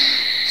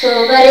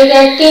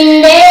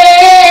സുവർഗത്തിന്റെ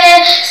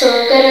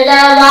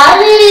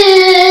സുഹൃതവാവിൽ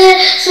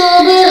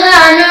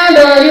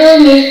സുബ്ഹാനോടൊരുമിച്ച്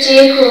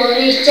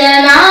കുറിച്ച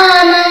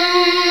നാമം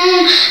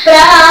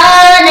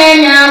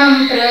പ്രാണനാം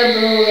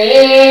പ്രഭുവേ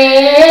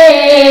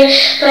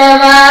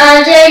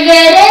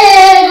പ്രവാചകരെ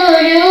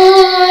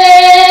ഗുരുവേ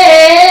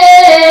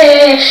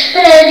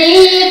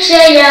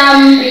പ്രതീക്ഷയാം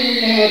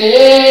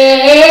പ്രിയരേ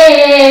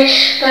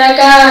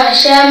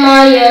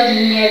പ്രകാശമയം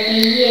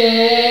നബിയേ.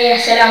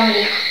 അസ്സലാമു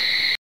അലൈക്കും.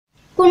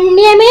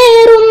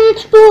 പുണ്യമേറും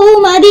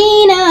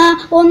പൂമദീന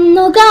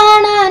ഒന്നു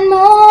കാണാൻ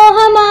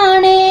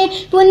മോഹമാണ്.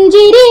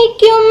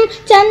 പുഞ്ചിരിക്കും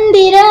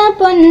ചന്ദിര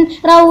പൊൻ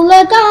റൗള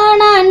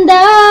കാണാൻ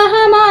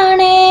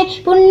ദാഹമാണ്.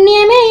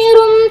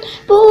 പുണ്യമേറും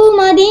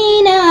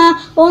പൂമദീന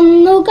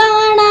ഒന്നു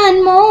കാണാൻ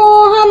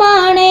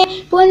മോഹമാണ്.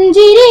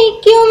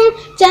 പുഞ്ചിരിക്കും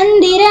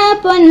ചന്ദിര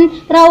പൊൻ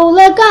റൗള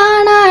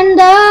കാണാൻ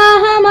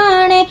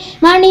ദാഹമാണ്.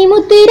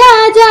 മണിമുത്ത്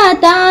രാജ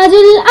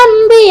താജുൽ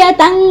അംബിയ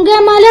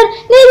തങ്കമലർ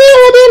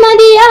നിരവധി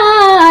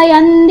മതിയായ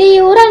അന്തി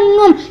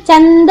ഉറങ്ങും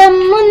ചന്തം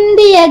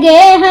മുന്തിയ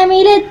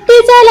ഗേഹമിലെത്തി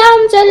സലാം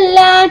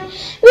ചൊല്ലാൻ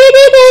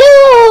വിധി തരൂ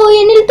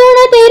എന്നിൽ തുണ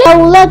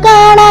തരൗള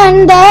കാണാൻ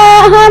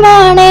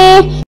ദാഹമാണ്.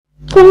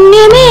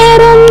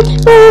 പുണ്യമേറും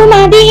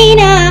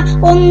പൂമദീന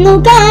ഒന്നു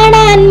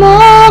കാണാൻ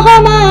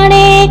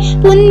മോഹമാണ്.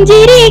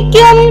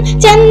 പുഞ്ചിരിക്കും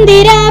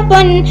ചന്ദിര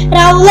പൊൻ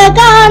റൗള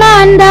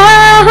കാണാൻ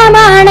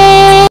ദാഹമാണ്.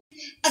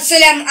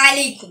 അസ്സലാമു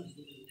അലൈക്കും.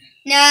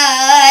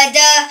 നാദ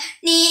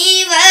നീ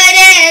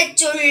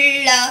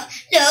വരച്ചുള്ള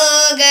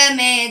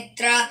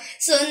ലോകമെത്ര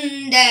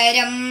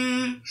സുന്ദരം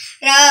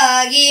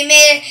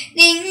റാഗിമേ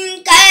നിൻ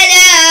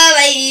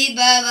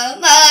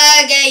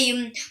കലവൈഭവമാകയും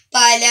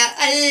പല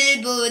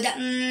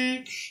അത്ഭുതം.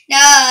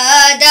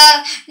 നാദ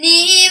നീ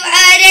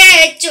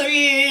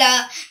വരച്ചുള്ള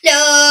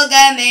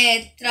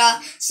ലോകമെത്ര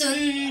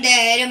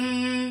സുന്ദരം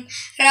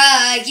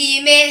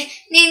റാഗിമേ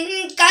നിൻ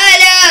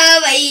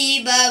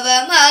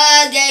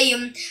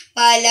കലവൈഭവമാകയും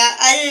പല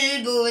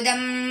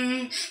അത്ഭുതം.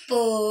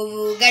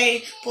 പൂവുകൾ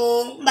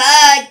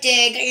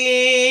പൂമ്പാറ്റകൾ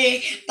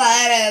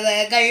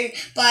പറവകൾ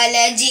പല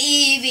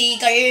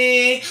ജീവികൾ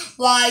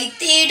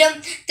വായ്ത്തിടും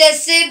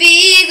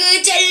തസ്ബീഹ്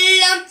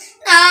ചൊല്ലും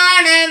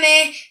നാണമേ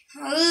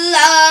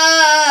അല്ലാ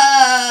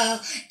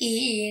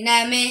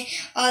ഈണമേ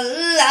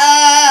അല്ലാ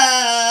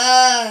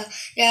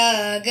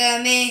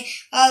രാഗമേ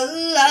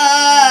അല്ലാ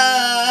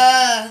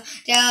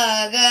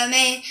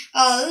രാഗമേ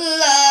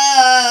അല്ലാ.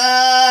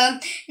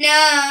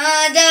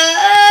 നാദ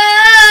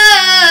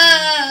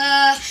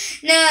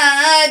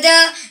നാദ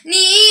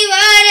നീ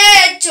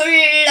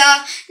വരച്ചുള്ള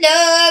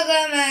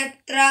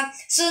ലോകമെത്ര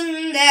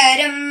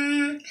സുന്ദരം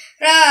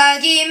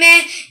റാഗിമേ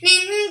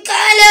നിൻ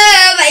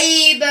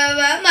കലവൈഭവമാകയും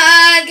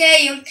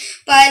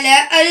പല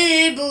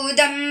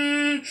അത്ഭുതം.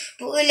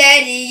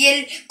 പുലരിയിൽ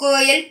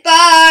കോയിൽ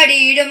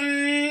പാടിടും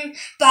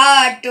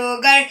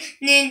പാട്ടുകൾ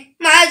നിൻ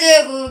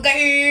മധുകൾ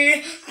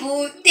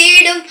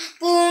പൂത്തിടും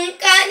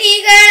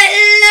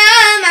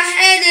പൂങ്കനികളെല്ലാം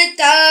മഹത്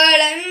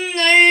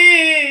താളങ്ങൾ.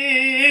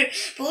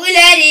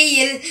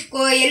 പുലരിയിൽ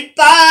കോയിൽ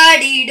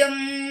പാടിടും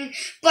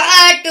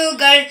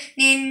പാട്ടുകൾ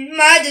നിൻ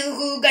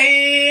മധുകൾ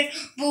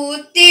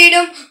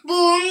പൂത്തിടും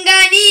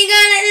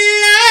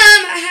പൂങ്കനികളെല്ലാം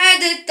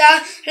മഹത്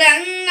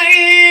താളങ്ങൾ.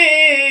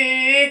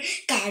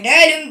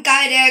 കടലും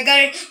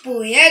കരകൾ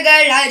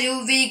പുഴകൾ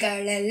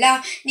അരുവികളെല്ലാം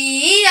നീ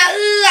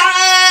അല്ലാ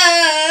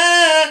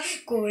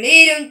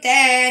കുളിരും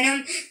തേനും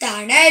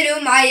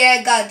തണലുമായ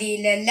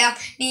ഗതിലെല്ലാം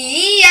നീ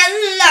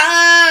അല്ലാ.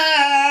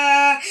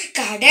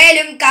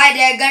 കടലും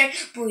കരകൾ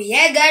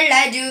പുഴകൾ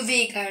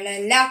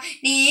അരുവികളെല്ലാം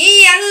നീ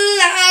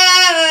അല്ലാ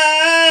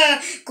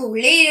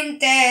കുളിരും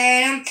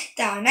തേനും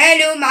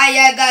തണലുമായ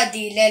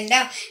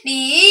ഗതിലെല്ലാം നീ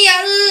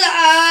അല്ലാ.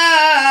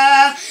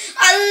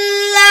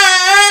 അല്ലാ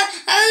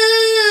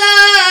അല്ലാ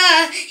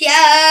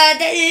യാ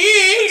ദൽ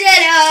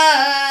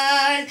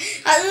ജലാൽ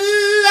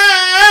അല്ലാ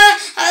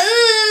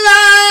അല്ലാ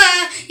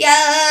യാ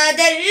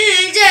ദൽ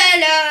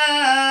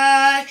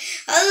ജലാൽ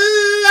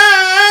അല്ലാ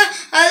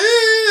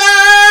അല്ലാ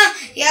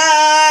യാ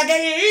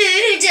ദൽ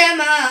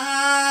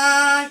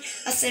ജമാൽ.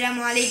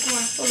 അസ്സലാമു അലൈക്കും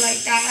വറഹ്മത്തുള്ളാഹി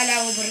തആല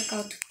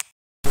വബറകാതുഹു.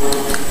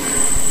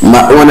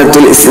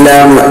 മൗനത്തുൽ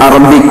ഇസ്ലാം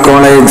അറബിക്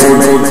കോളേജ്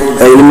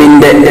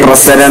ഇൽമിന്റെ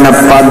പ്രസരണ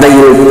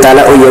പാതയിൽ തല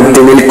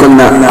ഉയർത്തി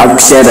നിൽക്കുന്ന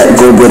അക്ഷര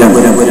ഗോപുരം.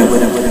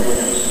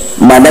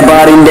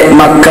 മലബാറിന്റെ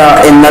മക്ക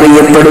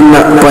എന്നറിയപ്പെടുന്ന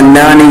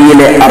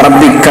പൊന്നാനിയിലെ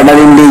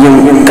അറബിക്കടലിന്റെയും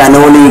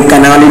കനോലി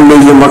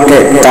കനാലിന്റെയും ഒക്കെ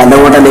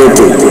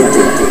തലോടലേറ്റ്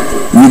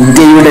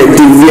വിദ്യയുടെ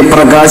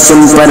ദിവ്യപ്രകാശം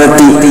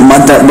പരത്തി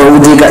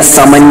മതഭൗതിക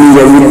സമന്വയ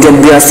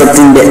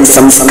വിദ്യാഭ്യാസത്തിന്റെ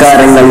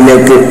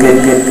സംസ്കാരങ്ങളിലേക്ക്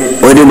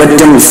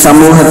ഒരുപറ്റം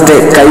സമൂഹത്തെ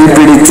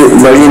കൈപിടിച്ച്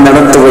വഴി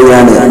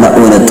നടത്തുകയാണ്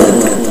മൗനത്ത്.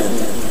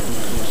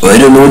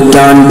 ഒരു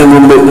നൂറ്റാണ്ട്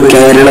മുമ്പ്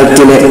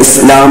കേരളത്തിലെ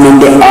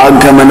ഇസ്ലാമിന്റെ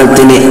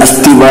ആഗമനത്തിന്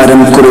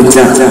അസ്ഥിവാരം കുറിച്ച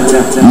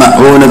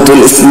മൗനത്തുൽ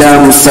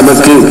ഇസ്ലാം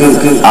സഭയ്ക്ക്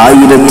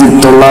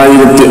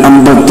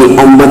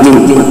 1959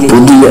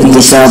 പുതിയ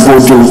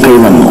ദിശാബോധം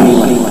കൈവന്നു.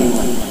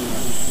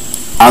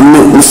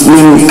 അന്ന്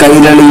മുസ്ലിം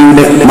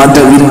കൈരളിയുടെ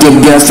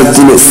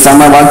മതവിദ്യാഭ്യാസത്തിന്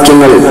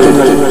സമവാക്യങ്ങൾ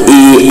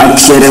ഈ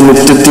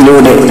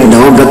അക്ഷരമുറ്റത്തിലൂടെ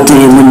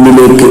ലോകത്തിന്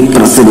മുന്നിലേക്ക്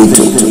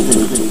പ്രസരിച്ചു.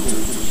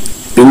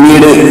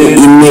 പിന്നീട്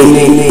ഇന്ന്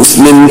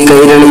മുസ്ലിം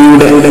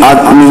കൈരളിയുടെ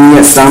ആത്മീയ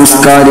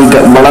സാംസ്കാരിക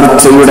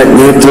വളർച്ചയുടെ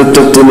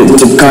നേതൃത്വത്തിന്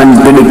ചുക്കാൻ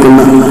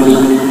പിടിക്കുന്ന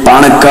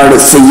പാണക്കാട്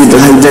സയ്യിദ്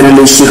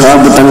ഹൈദരലി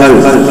ശിഹാബ് തങ്ങൾ,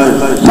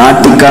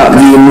 നാട്ടിക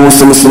വി മൂസ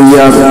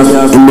മുസ്ലിയാർ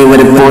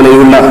എന്നിവരെ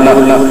പോലെയുള്ള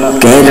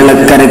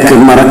കേരളക്കരക്ക്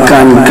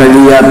മറക്കാൻ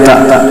കഴിയാത്ത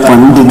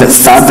പണ്ഡിത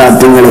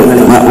സാദാത്യങ്ങളെ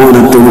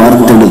മൗനത്ത്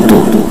വാർത്തെടുത്തു.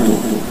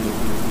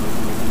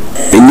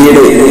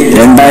 പിന്നീട്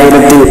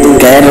 2000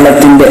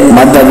 കേരളത്തിന്റെ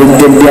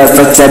മതവിദ്യാഭ്യാസ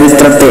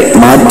ചരിത്രത്തെ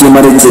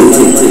മാറ്റിമറിച്ച്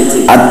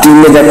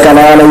അത്യുന്നത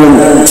കലാലയം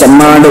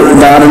ചെമ്മാട്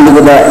ദാറുൽ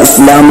ഹുദ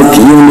ഇസ്ലാമിക്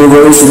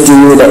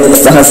യൂണിവേഴ്സിറ്റിയുടെ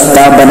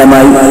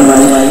സഹസ്ഥാപനമായി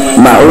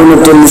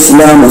മൗനത്തുൽ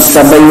ഇസ്ലാം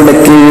സഭയുടെ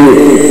കീഴിൽ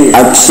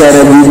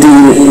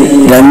അക്ഷരവിധിയിൽ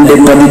 2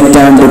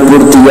 പതിറ്റാണ്ട്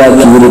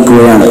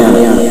പൂർത്തിയാക്കിയിരിക്കുകയാണ്.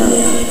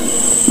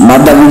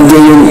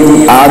 മതവിദ്യയും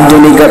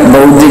ആധുനിക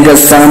ഭൗതിക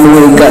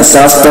സാമൂഹിക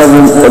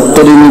ശാസ്ത്രവും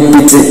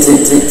ഒത്തൊരുമിപ്പിച്ച്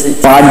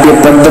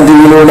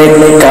പാഠ്യപദ്ധതിയിലൂടെ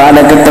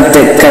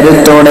കാലഘട്ടത്തെ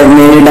കരുത്തോടെ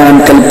നേരിടാൻ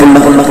കൽപ്പുള്ള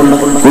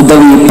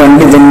ഉദവി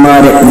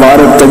പണ്ഡിതന്മാരെ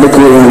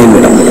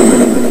വാർത്തെടുക്കുകയാണിവിടെ.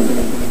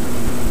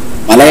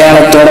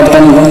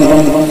 മലയാളത്തോടൊപ്പം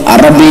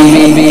അറബി,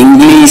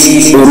 ഇംഗ്ലീഷ്,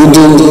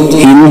 ഉറുദു,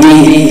 ഹിന്ദി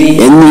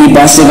എന്നീ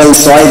ഭാഷകൾ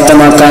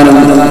സ്വായത്തമാക്കാനും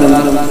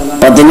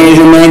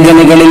 17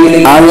 മേഖലകളിൽ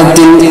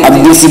ആഴത്തിൽ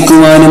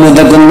അഭ്യസിക്കുവാനും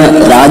ഉതകുന്ന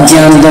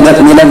രാജ്യാന്തര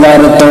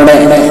നിലവാരത്തോടെ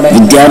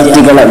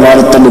വിദ്യാർത്ഥികളെ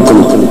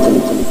വാർത്തെടുക്കുന്നു.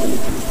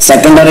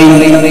 Secondary,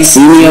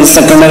 senior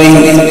secondary,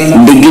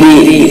 degree,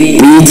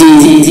 PG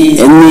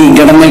എന്നീ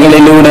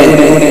ഘടനകളിലൂടെ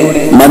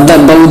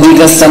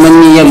മതഭൗതിക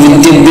സമന്വയ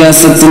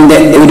വിദ്യാഭ്യാസത്തിന്റെ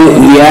ഒരു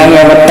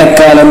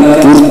വ്യാഴവട്ടക്കാലം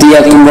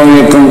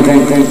പൂർത്തിയാക്കുമ്പോഴേക്കും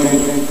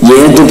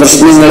ഏതു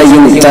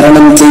പ്രശ്നങ്ങളെയും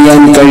തരണം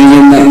ചെയ്യാൻ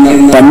കഴിയുന്ന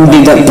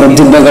പണ്ഡിത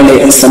പ്രതിഭകളെ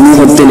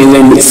സമൂഹത്തിന്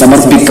വേണ്ടി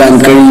സമർപ്പിക്കാൻ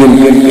കഴിയും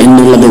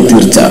എന്നുള്ളത്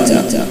തീർച്ച.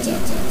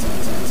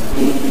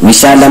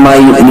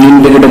 വിശാലമായി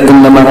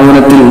നീണ്ടുകിടക്കുന്ന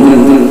മൗനത്തിൽ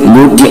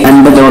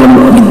 150ഓളം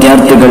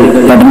വിദ്യാർത്ഥികൾ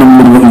പഠനം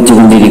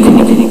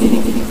നിർവഹിച്ചുകൊണ്ടിരിക്കുന്നു.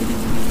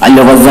 അൽ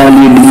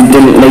Ghazali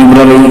digital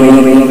library,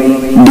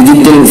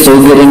 digital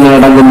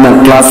സൗകര്യങ്ങളടങ്ങുന്ന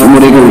class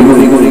മുറികൾ,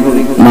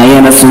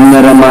 നയന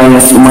സുന്ദരമായ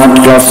സ്മാർട്ട്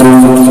ക്ലാസ്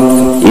റൂം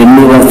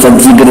എന്നിവ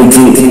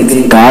സജ്ജീകരിച്ച്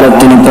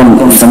കാലത്തിനൊപ്പം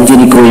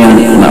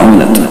സഞ്ചരിക്കുകയാണ്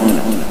മൗനത്ത്.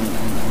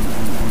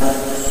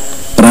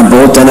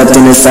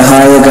 പ്രബോധനത്തിന്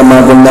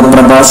സഹായകമാകുന്ന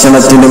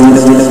പ്രഭാഷണത്തിനും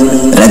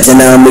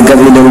രചനാ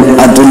മികവിലും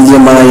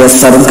അതുല്യമായ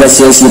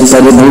സർഗശേഷി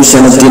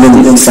പരിഭൂഷണത്തിനും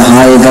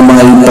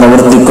സഹായകമായി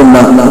പ്രവർത്തിക്കുന്ന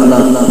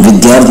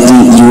വിദ്യാർത്ഥി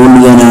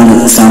യൂണിയനാണ്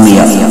സാമിയ.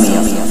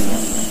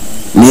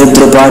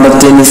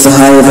 നേതൃപാഠത്തിന്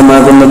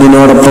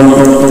സഹായകമാകുന്നതിനോടൊപ്പം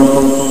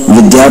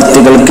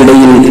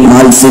വിദ്യാർത്ഥികൾക്കിടയിൽ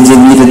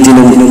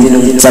മാത്സര്യവീര്യത്തിനും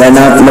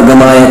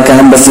ചലനാത്മകമായ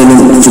ക്യാമ്പസിനും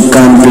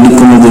ചുക്കാൻ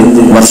പിടിക്കുന്നത്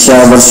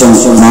വർഷാവർഷം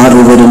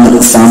മാറിവരുന്ന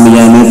സാമിയ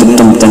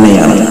നേതൃത്വം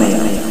തന്നെയാണ്.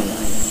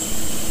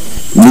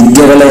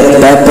 വിദ്യകളെ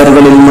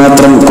പേപ്പറുകളിൽ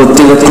മാത്രം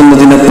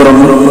കൊത്തിവെക്കുന്നതിനപ്പുറം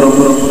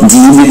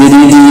ജീവിത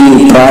രീതിയിൽ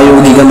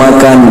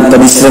പ്രായോഗികമാക്കാൻ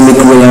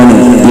പരിശ്രമിക്കുകയാണ്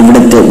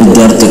ഇവിടുത്തെ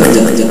വിദ്യാർത്ഥികൾ.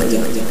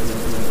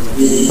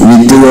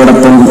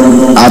 വിദ്യയോടൊപ്പം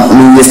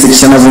ആത്മീയ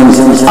ശിക്ഷണവും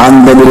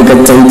ആന്തരിക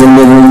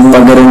ചൈതന്യവും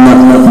പകരുന്ന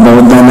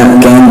ബോധന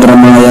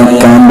കേന്ദ്രമായ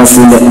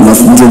ക്യാമ്പസിലെ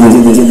മസ്ജിദ്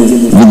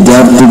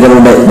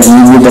വിദ്യാർത്ഥികളുടെ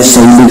ജീവിത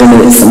ശൈലികളെ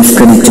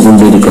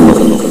സംസ്കരിച്ചുകൊണ്ടിരിക്കുന്നു.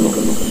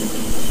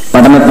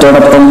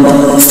 പഠനത്തോടൊപ്പം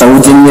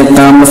സൗജന്യ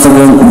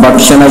താമസവും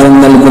ഭക്ഷണവും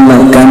നൽകുന്ന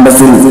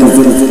ക്യാമ്പസിൽ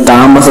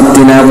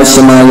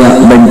താമസത്തിനാവശ്യമായ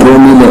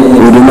ബെഡ്റൂമിലെ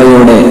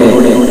ഒരുമയോടെ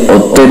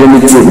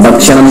ഒത്തൊരുമിച്ച്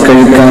ഭക്ഷണം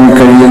കഴിക്കാൻ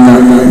കഴിയുന്ന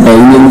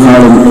ഡൈനിങ്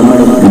ഹാളും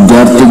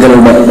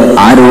വിദ്യാർത്ഥികളുടെ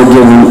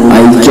ആരോഗ്യവും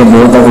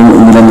ഐക്യബോധവും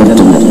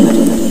നിലനിർത്തുന്നു.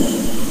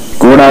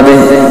 കൂടാതെ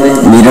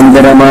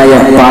നിരന്തരമായ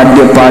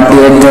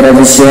പാഠ്യേതര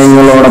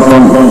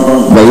വിഷയങ്ങളോടൊപ്പം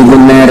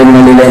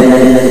വൈകുന്നേരങ്ങളിലെ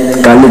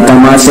കളി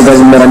തമാശകൾ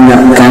നിറഞ്ഞ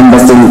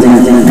ക്യാമ്പസിൽ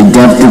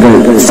വിദ്യാർത്ഥികൾ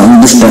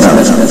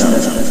സന്തുഷ്ടരാണ്.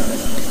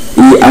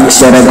 ഈ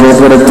അക്ഷര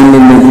ഗോപുരത്തിൽ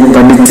നിന്ന്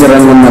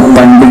പഠിച്ചിറങ്ങുന്ന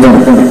പണ്ഡിതർ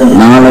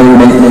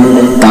നാളെയുടെ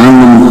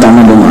താങ്ങും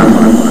തണലുമാണ്.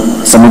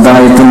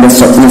 സമുദായത്തിന്റെ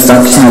സ്വപ്ന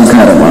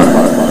സാക്ഷാത്കാരമാണ്.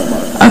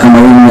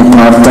 അകമഴിഞ്ഞ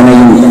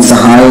പ്രാർത്ഥനയും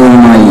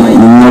സഹായവുമായി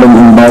നിങ്ങളും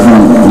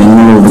ഉണ്ടാകണം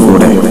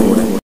നിങ്ങളോടുകൂടെ.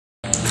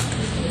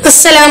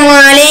 അസ്സലാമു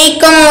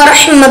അലൈക്കും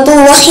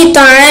വറഹ്മത്തുള്ളാഹി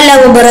തആല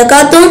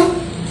വബറകാതുഹു.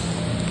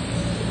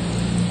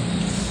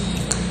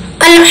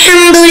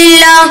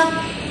 അൽഹംദുലില്ലാഹ്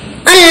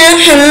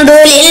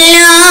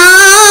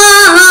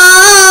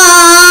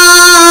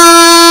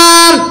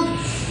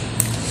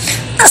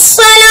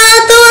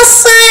അസ്സലാത്തു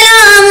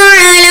വസ്സലാമു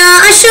അലാ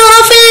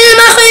അഷ്റഫിൽ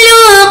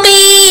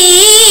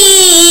മഖ്ലൂഖീൻ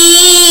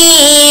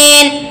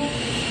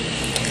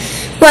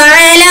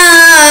വഅലാ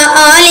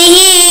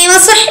ആലിഹി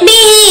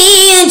വസഹ്ബിഹി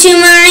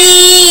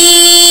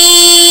അജ്മഈൻ.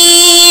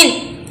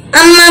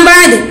 അമ്മാ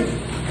ബഅദ്.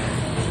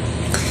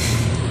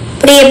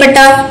 പ്രിയപ്പെട്ട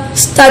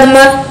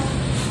ഉസ്താദുമാർ,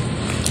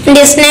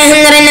 എന്റെ സ്നേഹം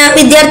നിറഞ്ഞ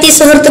വിദ്യാർത്ഥി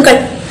സുഹൃത്തുക്കൾ,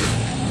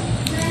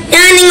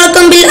 ഞാൻ നിങ്ങൾക്ക്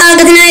മുമ്പിൽ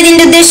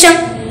ആഗതനായതിന്റെ ഉദ്ദേശം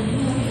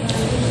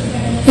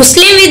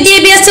മുസ്ലിം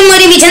വിദ്യാഭ്യാസം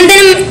ഒരു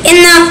വിചിന്തനം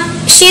എന്ന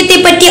വിഷയത്തെ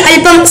പറ്റി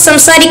അല്പം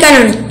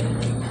സംസാരിക്കാനാണ്.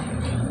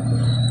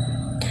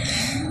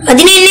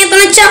 അതിനെ എന്നെ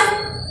തുണച്ച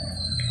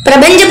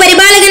പ്രപഞ്ച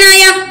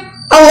പരിപാലകനായ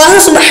അല്ലാഹു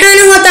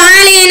സുബ്ഹാനഹു വ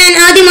തആലയെ ഞാൻ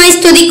ആദ്യമായി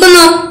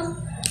സ്തുതിക്കുന്നു.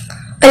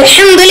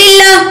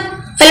 അൽഹംദുലില്ലാഹ്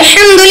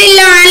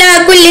അൽഹംദുലില്ലാഹ് അലാ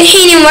കുല്ലി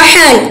ഹീനിൻ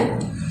വഹാൽ.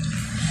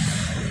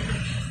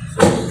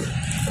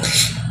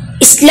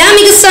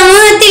 ഇസ്ലാമിക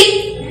സമൂഹത്തിൽ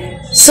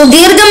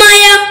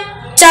സുദീർഘമായ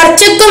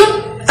ചർച്ചയ്ക്കും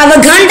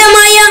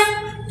അവഗാഢമായ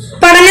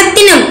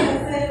പഠനത്തിനും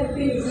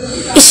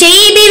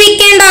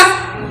വിഷയീഭവിക്കേണ്ട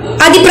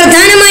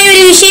അതിപ്രധാനമായ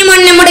ഒരു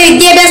വിഷയമാണ് നമ്മുടെ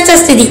വിദ്യാഭ്യാസ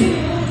സ്ഥിതി.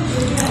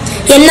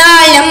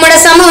 എന്നാൽ നമ്മുടെ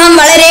സമൂഹം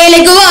വളരെ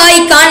ലഘുവായി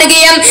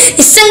കാണുകയും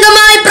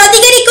നിസ്സംഗമായി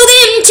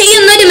പ്രതികരിക്കുകയും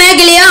ചെയ്യുന്ന ഒരു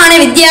മേഖലയാണ്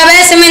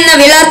വിദ്യാഭ്യാസം എന്ന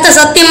വിളർത്ത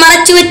സത്യം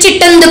മറച്ചു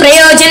വെച്ചിട്ടെന്ത്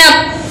പ്രയോജനം?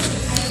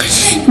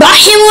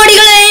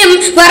 ബാഹ്യമോടികളെയും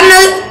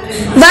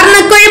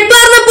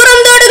വർണ്ണക്കൊഴുപ്പാർന്ന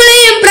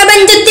പുറന്തോടുകളെയും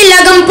പ്രപഞ്ചത്തിൽ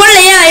അകം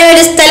പൊള്ളയായ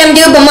ഒരു സ്ഥലം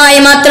രൂപമായി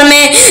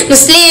മാത്രമേ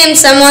മുസ്ലിം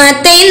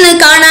സമൂഹത്തെ ഇന്ന്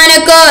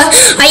കാണാനൊക്കെ.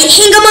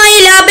 ഐഹികമായ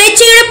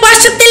ലാഭേച്ഛയുടെ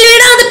പാർശ്വത്തിൽ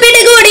വീടാതെ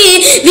പിടികൂടി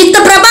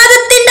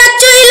വിത്തപ്രഭാതത്തിന്റെ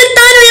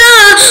അച്ചുവയിലെത്താനുള്ള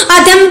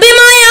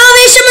അദമ്പ്യമായ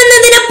ആവേശം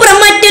എന്നതിനപ്പുറം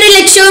മറ്റൊരു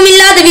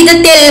ലക്ഷ്യവുമില്ലാത്ത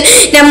വിധത്തിൽ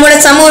നമ്മുടെ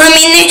സമൂഹം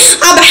ഇന്ന്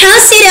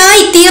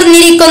അപഹാസ്യരായി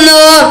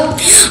തീർന്നിരിക്കുന്നു.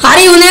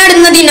 അറിവ്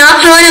നേടുന്നതിന്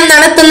ആഹ്വാനം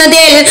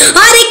നടത്തുന്നതിൽ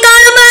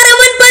ആരെക്കാളും ഏറെ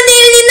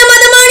മുൻപന്തിയിൽ നിന്ന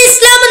മതമാണ്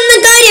ഇസ്ലാം എന്ന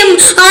കാര്യം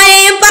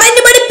ആരെയും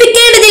പറഞ്ഞു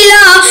പഠിപ്പിക്കേണ്ടതില്ല.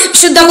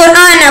 വിശുദ്ധ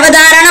ഖുർആൻ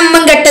അവതാരണം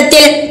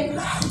ഘട്ടത്തിൽ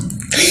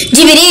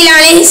ജിബ്രീൽ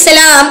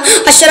അലൈഹിസ്സലാം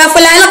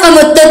അഷ്റഫുൽ ഖൽഖ്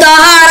മുത്ത്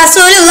ത്വാഹ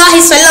റസൂലുള്ളാഹി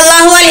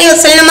സ്വല്ലല്ലാഹു അലൈഹി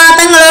വസല്ലം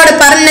തങ്ങളോട്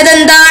പറഞ്ഞത്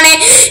എന്താണ്?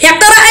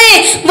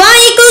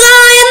 വായിക്കുക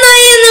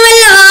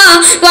എന്നല്ല,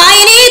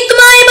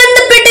 വായനയുമായി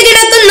ബന്ധപ്പെട്ട്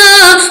കിടക്കുന്ന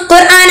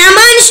ഖുർആൻ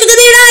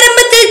അമാനുഷികതയുടെ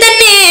ആരംഭത്തിൽ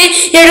തന്നെ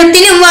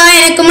എഴുത്തിനും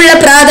വായനക്കുമുള്ള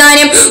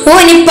പ്രാധാന്യം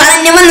ഓനി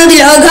പറഞ്ഞു വന്നത്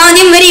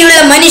ലോകാന്യം വരെയുള്ള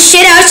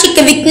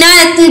മനുഷ്യരാശിക്ക്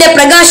വിജ്ഞാനത്തിന്റെ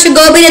പ്രകാശ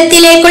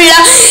ഗോപുരത്തിലേക്കുള്ള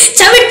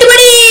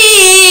ചവിട്ടുപടി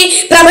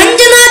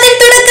പ്രപഞ്ചനാഥൻ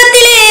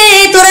തുടക്കത്തിലെ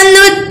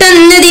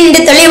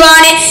തുറന്നുവിട്ടെന്നതിന്റെ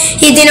തെളിവാണ്.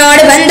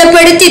 ഇതിനോട്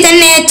ബന്ധപ്പെടുത്തി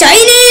തന്നെ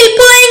ചൈനയിൽ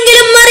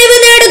പോയെങ്കിലും അറിവ്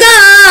നേടുക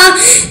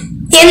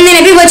എന്ന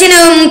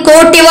വിഭജനവും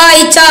കൂട്ടി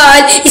വായിച്ചാൽ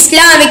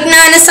ഇസ്ലാം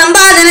വിജ്ഞാന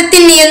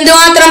സമ്പാദനത്തിന്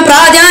എന്തുമാത്രം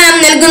പ്രാധാന്യം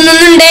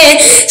നൽകുന്നുണ്ട്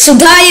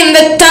സുതാര്യം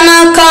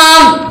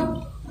വ്യക്തമാക്കാം.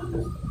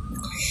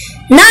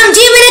 നാം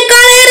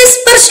ജീവനക്കാളേറെ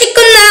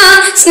സ്പർശിക്കുന്ന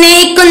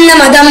സ്നേഹിക്കുന്ന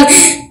മതം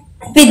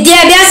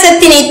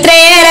വിദ്യാഭ്യാസത്തിന്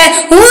ഇത്രയേറെ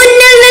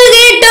ഊന്നൽ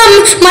നൽകിയിട്ടും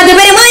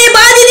മതപരമായ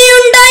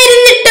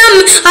ബാധ്യതയുണ്ടായിരുന്നിട്ടും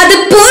അത്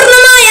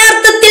പൂർണ്ണമായ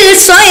അർത്ഥത്തിൽ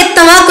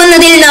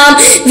സ്വായത്തമാക്കുന്നതിൽ നാം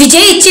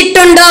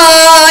വിജയിച്ചിട്ടുണ്ടോ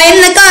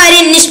എന്ന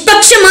കാര്യം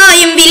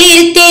നിഷ്പക്ഷമായും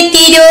വിലയിരുത്തേ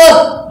തീരൂ.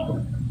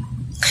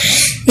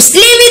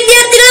 മുസ്ലിം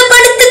വിദ്യാർത്ഥികൾ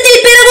പഠിത്തത്തിൽ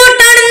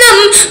പിറകോട്ടാണെന്നും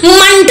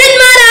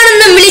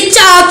മണ്ടന്മാരാണെന്നും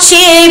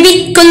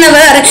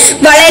വിളിച്ചാക്ഷേപിക്കുന്നവർ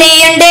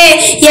വളരെയുണ്ട്.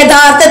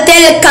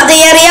 യഥാർത്ഥത്തിൽ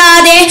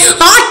കഥയറിയാതെ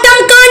ആട്ടം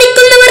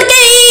കാണിക്കുന്നവർക്ക്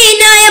ഈ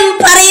ന്യായം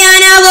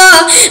പറയാനാവോ?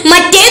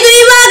 മറ്റേതു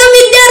വിഭാഗം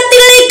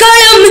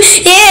വിദ്യാർത്ഥികളെക്കാളും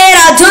ഏറെ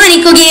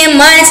അധ്വാനിക്കുകയും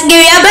മാനസിക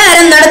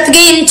വ്യാപാരം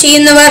നടത്തുകയും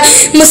ചെയ്യുന്നവർ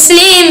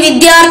മുസ്ലിം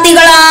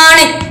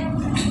വിദ്യാർത്ഥികളാണ്.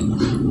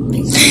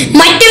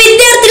 മറ്റു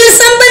വിദ്യാർത്ഥികളെ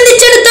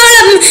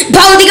സംബന്ധിച്ചിടത്തോളം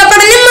ഭൗതിക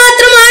പഠനം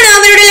മാത്രമാണ്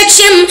അവരുടെ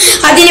ലക്ഷ്യം.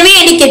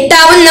 അതിനുവേണ്ടി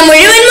കിട്ടാവുന്ന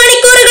മുഴുവൻ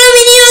മണിക്കൂറുകളും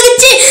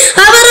വിനിയോഗിച്ച്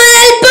അവർ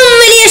അല്പം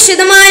വലിയ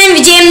ശതമാനം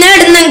വിജയം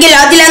നേടുന്നെങ്കിൽ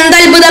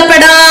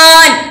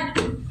അതിലെന്തത്ഭുതപ്പെടാൻ.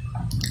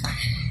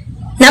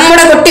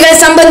 നമ്മുടെ കുട്ടികളെ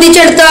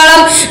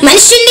സംബന്ധിച്ചിടത്തോളം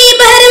മനുഷ്യന്റെ ഈ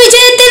ബഹര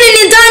വിജയത്തിന്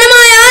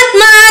നിദാനമായ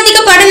ആത്മാധിക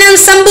പഠനം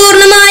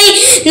സമ്പൂർണമായി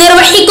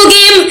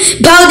നിർവഹിക്കുകയും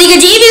ഭൗതിക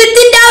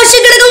ജീവിതത്തിന്റെ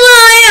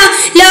ആവശ്യഘടകമായ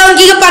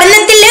ലൗകിക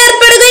പഠനത്തിൽ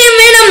ഏർപ്പെടുകയും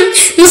വേണം.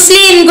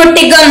 മുസ്ലിം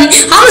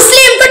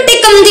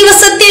കുട്ടിക്കും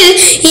ദിവസത്തിൽ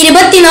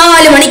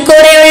 24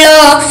 മണിക്കൂറേ ഉള്ളൂ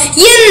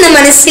എന്ന്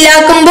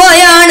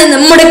മനസ്സിലാക്കുമ്പോഴാണ്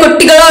നമ്മുടെ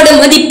കുട്ടികളോട്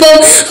മതിപ്പും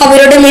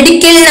അവരുടെ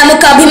മിടുക്കിൽ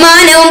നമുക്ക്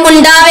അഭിമാനവും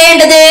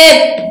ഉണ്ടാവേണ്ടത്.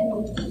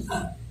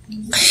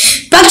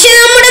 പക്ഷെ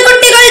നമ്മുടെ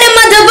കുട്ടികളുടെ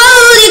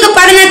മതഭൗതിക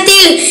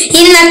പഠനത്തിൽ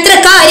ഇന്ന് എത്ര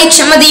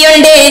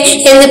കാര്യക്ഷമതയുണ്ട്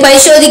എന്ന്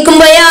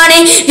പരിശോധിക്കുമ്പോഴാണ്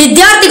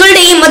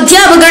വിദ്യാർത്ഥികളുടെയും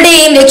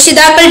അധ്യാപകരുടെയും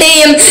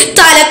രക്ഷിതാക്കളുടെയും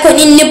തല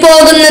കുനിഞ്ഞു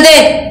പോകുന്നത്.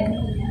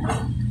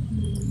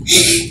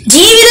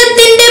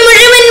 ജീവിതത്തിന്റെ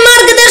മുഴുവൻ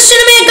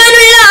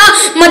മാർഗദർശനമേക്കാനുള്ള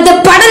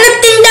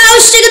മതപഠനത്തിന്റെ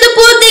ആവശ്യകത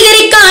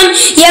പൂർത്തീകരിക്കാൻ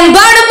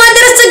എമ്പാടും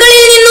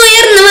മദ്രസകളിൽ നിന്ന്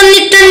ഉയർന്നു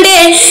വന്നിട്ടുണ്ട്.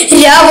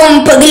 രാവും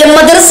പകലും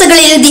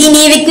മദ്രസകളിൽ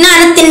ദീനീ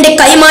വിജ്ഞാനത്തിന്റെ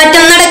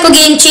കൈമാറ്റം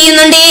നടക്കുകയും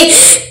ചെയ്യുന്നുണ്ട്.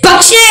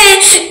 പക്ഷേ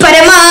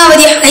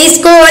പരമാവധി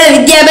ഹൈസ്കൂൾ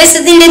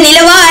വിദ്യാഭ്യാസത്തിന്റെ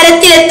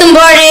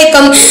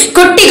നിലവാരത്തിലെത്തുമ്പോഴേക്കും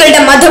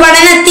കുട്ടികളുടെ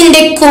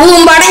മതപഠനത്തിന്റെ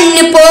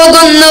കൂമ്പടഞ്ഞു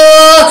പോകുന്നു,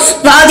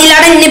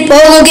 വാതിലടഞ്ഞു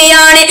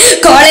പോകുകയാണ്.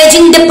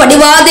 കോളേജിന്റെ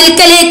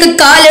പടിവാതിൽക്കലേക്ക്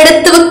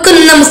കാലെടുത്ത്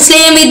വെക്കുന്ന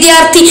മുസ്ലിം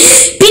വിദ്യാർത്ഥി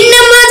പിന്നെ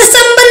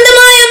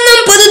മതസംബന്ധമായൊന്നും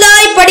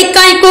പുതുതായി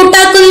പഠിക്കാൻ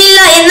കൂട്ടാക്കുന്നില്ല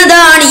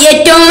എന്നതാണ്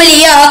ഏറ്റവും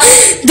വലിയ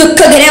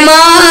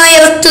ദുഃഖകരമായ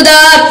വസ്തുത.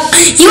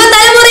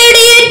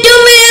 യുവതലമുറയുടെ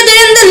ഏറ്റവും വലിയ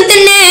ദുരന്തം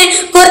തന്നെ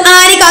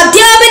ഖുർആനിക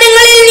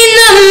അധ്യാപനങ്ങളിൽ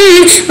നിന്നും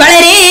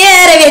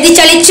വളരെയേറെ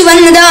വ്യതിചലിച്ചു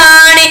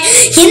വന്നതാണ്.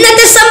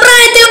 ഇന്നത്തെ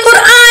സമ്പ്രദായത്തിൽ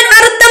ഖുർആൻ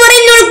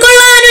അർത്ഥമറിഞ്ഞ്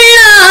ഉൾക്കൊള്ളാനുള്ള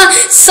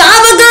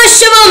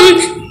സാവകാശവും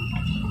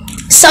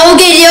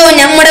സൗകര്യവും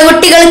നമ്മുടെ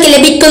കുട്ടികൾക്ക്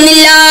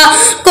ലഭിക്കുന്നില്ല.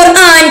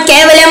 ഖുർആൻ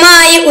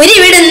കേവലമായി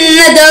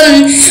ഉരുവിടുന്നതും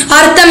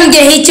അർത്ഥം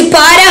ഗ്രഹിച്ച്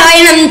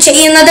പാരായണം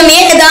ചെയ്യുന്നതും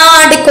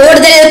ഏതാണ്ട്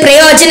കൂടുതൽ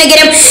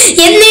പ്രയോജനകരം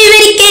എന്ന്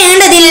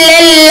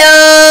വിവരിക്കേണ്ടതില്ലല്ലോ.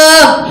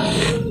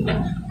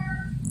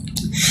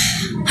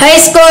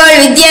 ഹൈസ്കൂൾ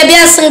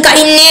വിദ്യാഭ്യാസം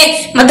കഴിഞ്ഞ്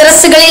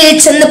മദ്രസകളിൽ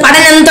ചെന്ന്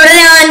പഠനം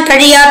തുടരാൻ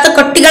കഴിയാത്ത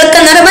കുട്ടികൾക്ക്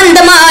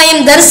നിർബന്ധമായും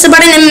ദർസ്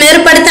പഠനം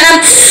ഏർപ്പെടുത്തണം.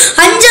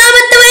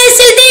 5ാമത്തെ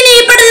വയസ്സിൽ ദീനീ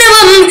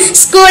പഠനവും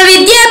സ്കൂൾ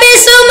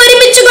വിദ്യാഭ്യാസവും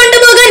ഒരുമിച്ച്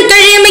കൊണ്ടുപോകാൻ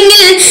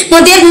കഴിയുമെങ്കിൽ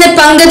മുതിർന്ന്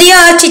പങ്കുതി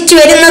ആർജിച്ചു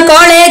വരുന്ന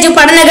കോളേജ്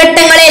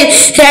പഠനഘട്ടങ്ങളിൽ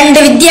 2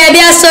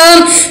 വിദ്യാഭ്യാസവും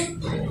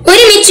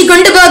ഒരുമിച്ച്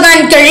കൊണ്ടുപോകാൻ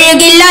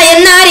കഴിയുകയില്ല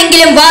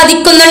എന്നാരെങ്കിലും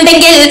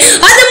വാദിക്കുന്നുണ്ടെങ്കിൽ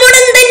അത്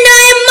മുടന്ത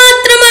ന്യായം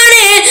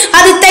മാത്രമാണ്.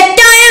 അത്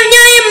തെറ്റായ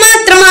ന്യായം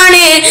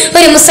മാത്രമാണ്.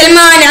 ഒരു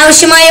മുസൽമാൻ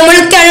ആവശ്യമായ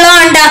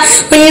ഉൾക്കൊള്ളേണ്ട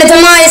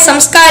ഉന്നതമായ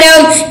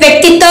സംസ്കാരവും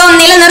വ്യക്തിത്വവും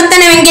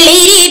നിലനിർത്തണമെങ്കിൽ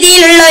ഈ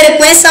രീതിയിലുള്ള ഒരു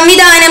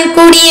പുനഃസംവിധാനം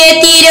കൂടിയേ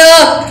തീരൂ.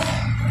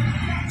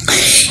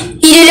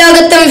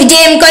 ഇരുലോകത്തും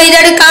വിജയം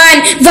കൊയ്തെടുക്കാൻ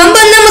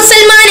വമ്പുന്ന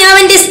മുസൽമാൻ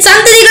അവന്റെ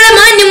സന്തതികളെ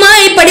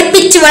മാന്യമായി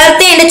പഠിപ്പിച്ചു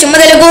വളർത്തേണ്ട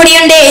ചുമതല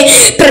കൂടിയുണ്ട്.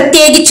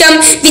 പ്രത്യേകിച്ചും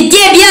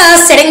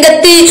വിദ്യാഭ്യാസ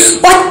രംഗത്ത്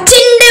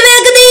ഒച്ചിന്റെ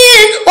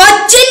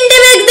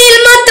വേഗതയിൽ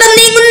മാത്രം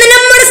നീങ്ങുന്ന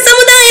നമ്മുടെ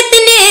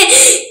സമുദായത്തിന്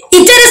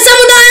ഇതര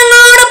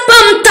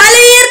സമുദായങ്ങളോടൊപ്പം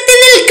തലയുയർത്തി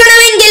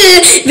നിൽക്കണമെങ്കിൽ,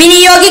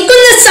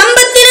 വിനിയോഗിക്കുന്ന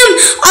സമ്പത്തിനും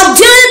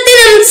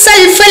അധ്വാനത്തിനും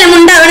സൽഫലം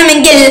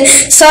ഉണ്ടാവണമെങ്കിൽ,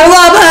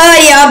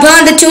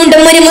 സർവാഭാര്യാഭാന്ത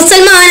ചൂണ്ടും ഒരു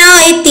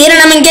മുസൽമാനായി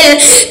തീരണമെങ്കിൽ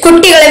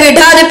കുട്ടികളെ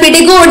വിടാതെ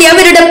പിടികൂടി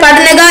അവരുടെ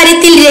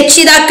പഠനകാര്യത്തിൽ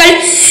രക്ഷിതാക്കൾ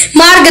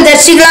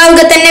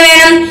മാർഗദർശികളാവുക തന്നെ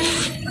വേണം.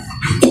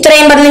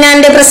 ഇത്രയും പറഞ്ഞ് ഞാൻ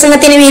എന്റെ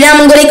പ്രസംഗത്തിന്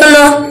വിരാമം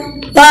കുറിക്കുന്നു.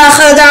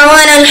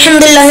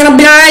 അൽഹംദുലില്ലാഹി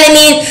റബ്ബിൽ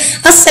ആലമീൻ.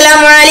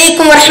 അസ്സലാമു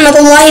അലൈക്കും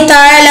വറഹ്മത്തുള്ളാഹി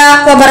തആല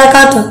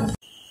വബറകാതുഹു.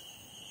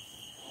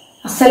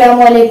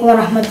 അസ്സലാമു അലൈക്കും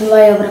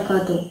വറഹ്മത്തുള്ളാഹി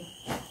വബറകാതുഹു.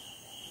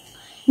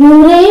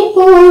 നൂറേ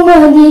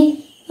പൂമതി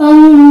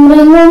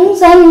അമ്രങ്ങും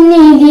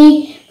സന്നിധി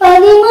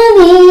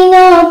പതിമദീന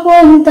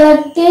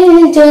പൊൻതട്ടിൽ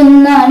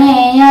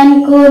ചെന്നണയാൻ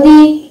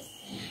കൊതി.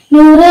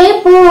 നൂറേ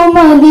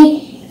പൂമതി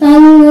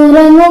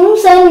അങ്ങുറങ്ങും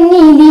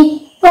സന്നിധി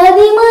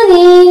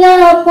പതിമദീന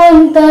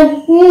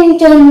പൊൻതട്ടിൽ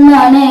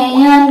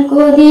ചെന്നണയാൻ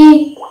കൊതി.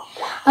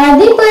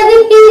 അധിപതി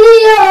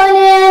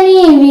പിരിയോനെ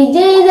നീ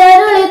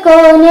വിജയതരുൾ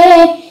കോനെ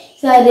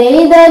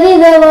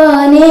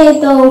സരൈതരിതവാനെ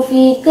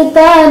തൗഫീഖ്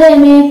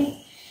താരമേ.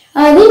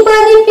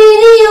 അധിപതി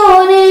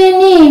പിരിയോനെ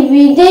നീ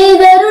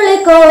വിജയതരുൾ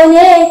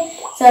കോനെ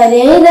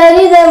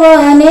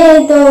സരൈതരിതവാനെ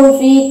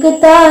തൗഫീഖ്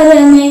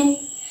താരമേ.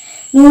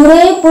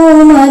 നൂറേ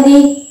പൂമതി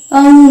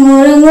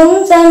അങ്ങുറങ്ങും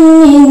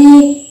സന്നിധി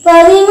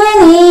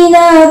പതിമദീന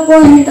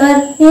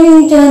പൊൻതട്ടിൽ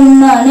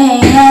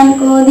ചെന്നണയാൻ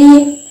കൊതി.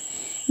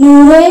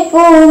 നൂറേ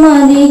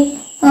പൂമതി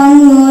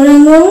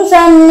അങ്ങുറങ്ങും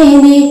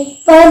സന്നിധി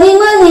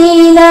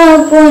പതിമദീന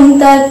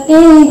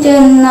പൊൻതട്ടിൽ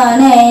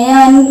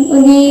ചെന്നണയാൻ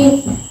കൊതി.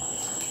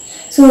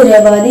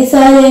 സുരപതി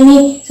സരണി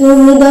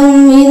സുഹൃതം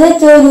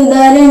വിതച്ചൊരു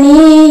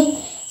ധരണി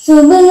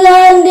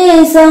സുബിലാന്റെ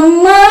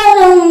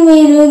സമ്മാനം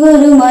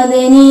ഇരുഗുരു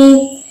മദനി.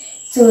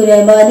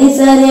 സുരപതി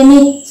സരണി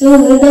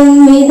സുഹൃതം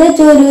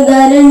വിതച്ചൊരു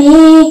ധരണി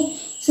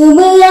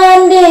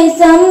സുബിലാന്റെ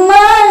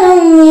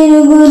സമ്മാനം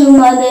ഇരുഗുരു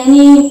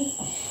മദനി.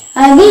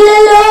 അഖില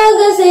ലോക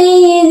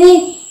സയ്യിദി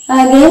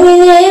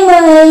അകമിലെ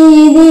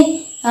മഹീദി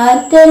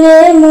ആറ്റലെ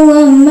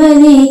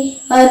മുഹമ്മദി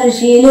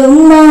അർശിലും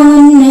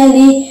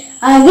മൗന്നതി.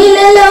 അഖില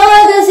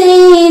ലോക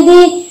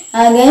സയ്യിദി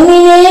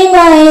അകമിലെ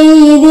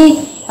മഹീദി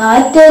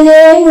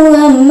ആറ്റലെ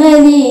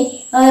മുഹമ്മദി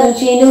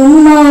അർശിലും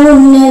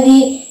മൗന്നതി.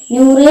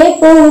 നൂറേ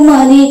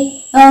പൂമതി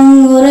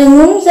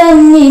അങ്ങുറങ്ങും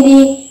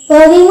സന്നിധി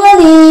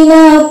പതിമദീന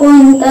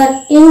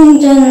പൊൻതട്ടിൽ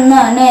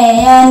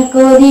ചെന്നണയാൻ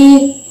കൊതി.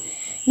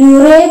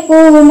 നൂറേ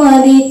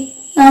പൂമതി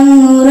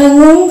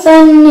അങ്ങുറങ്ങും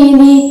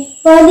സന്നിധി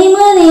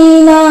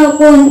പതിമദീന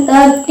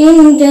പൊൻതട്ടിൽ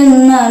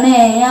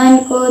ചെന്നണയാൻ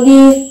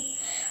കൊതി.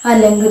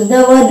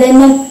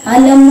 അലങ്കൃതവദനം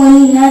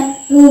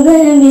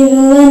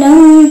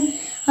അലമുൽഹൃദയവിരുവനം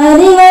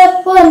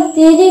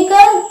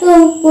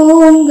അറിവപ്പൊത്തിരികത്തും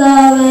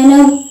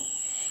പൂങ്കാവനം.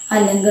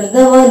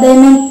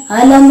 അലങ്കൃതവദനം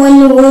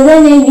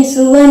അലമുൽഹൃദയ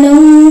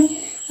വിസുവനം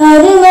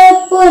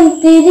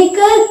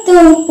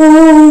അറിവപ്പൊത്തിരികത്തും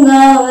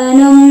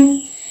പൂങ്കാവനം.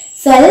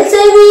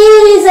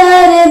 സൽസവീരി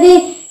സാരഥി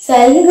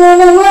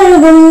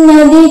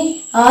സൽഗുണമൊഴുകുന്നതി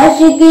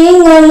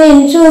ആശികീങ്ങളിൽ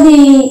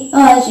ശ്രുതി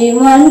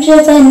ആശിവാംശ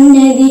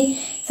സന്നതി.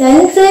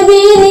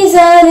 സൽസബീരി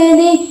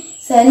സാരഥി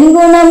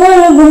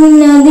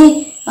സൽഗുണമൊഴുകുന്നതി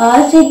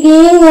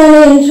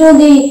ആശികീങ്ങളിൽ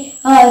ശ്രുതി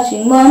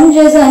ആശിവാംശ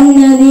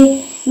സന്നതി.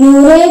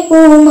 നൂറേ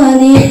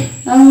പൂമതി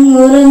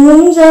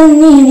അങ്ങുറങ്ങും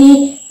സന്നിധി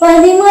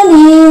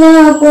പതിമദീന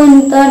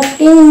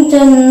പൊൻതട്ടിൽ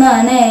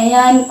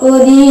ചെന്നണയാൻ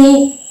കൊതി.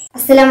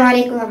 അസ്സലാമു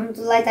അലൈക്കും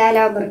വറഹ്മത്തുള്ളാഹി തആല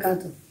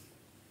വബറകാതുഹു.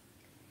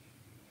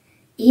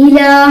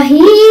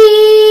 ഇലാഹി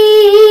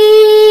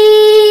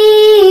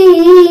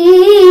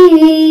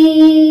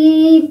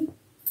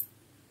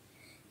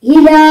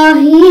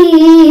ഇലാഹി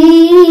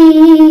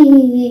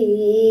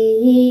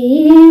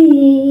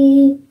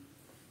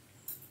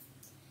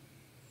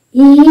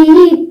ഈ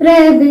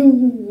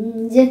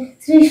പ്രപഞ്ച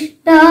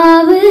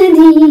സൃഷ്ടാവ്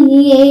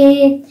നീയേ,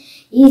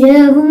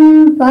 ഇരവും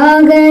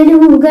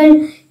പകലുകൾ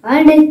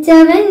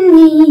പടച്ചവൻ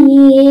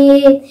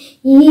നീയേ.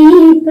 ഈ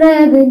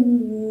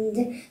പ്രപഞ്ച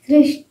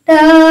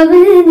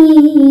സൃഷ്ടാവ്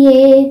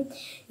നീയേ,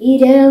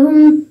 ഇരവും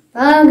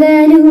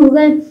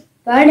പകലുകൾ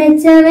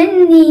പടച്ചവൻ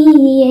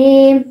നീയേ.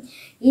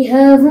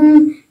 ഇഹവും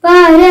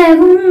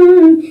പരവും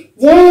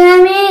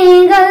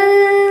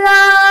ജയമേകല്ലാഹ്,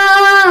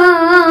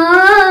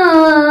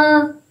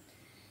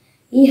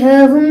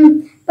 ഇഹവും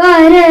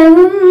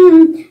പരവും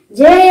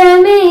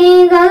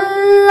ജയമേകല്ലാഹ്.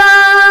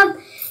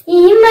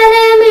 ഈ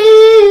മനമിൽ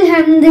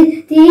ഹംദ്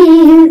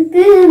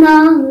തീർക്ക്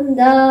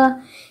നാദാ,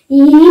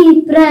 ഈ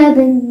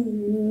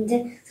പ്രപഞ്ച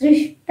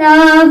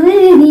സൃഷ്ടാവ്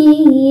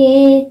നീയേ,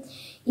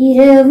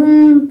 ഇരവും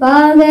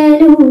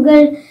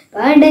പകലുകൾ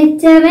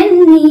പടച്ചവൻ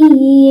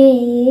നീയേ.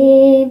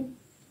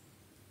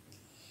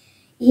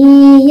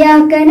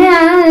 ഇയ്യാക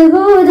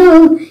നഅ്ബുദു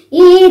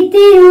ഈ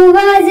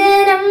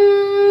തിരുവചനം,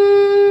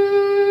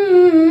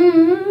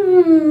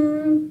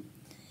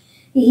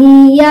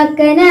 ഇയ്യാക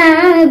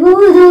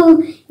നഅ്ബുദു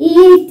ഈ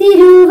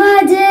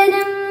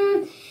തിരുവചനം.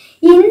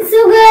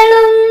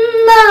 ഇൻസുകളും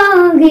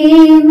ആകെ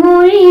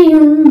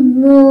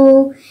മൊഴിയുന്നു,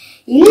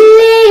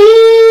 ഇല്ലേ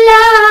ഇല്ല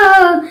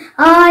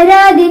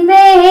ആരാധ്യൻ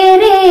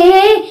വേറെ,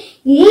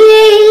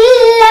 ഇല്ലേ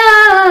ഇല്ല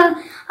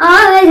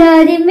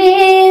ആരാധ്യൻ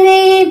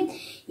വേറെ.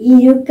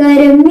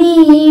 ഇരുകരം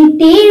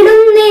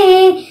നീട്ടിടുന്നേ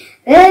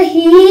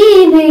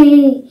റഹീമേ,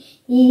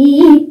 ഈ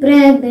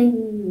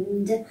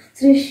പ്രപഞ്ച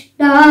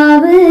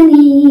സൃഷ്ടാവ്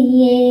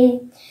നീയേ,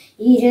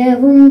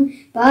 ഇരവും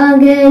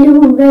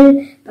പകലുകൾ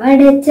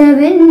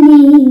പടച്ചവൻ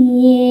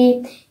നീയേ.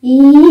 ഈ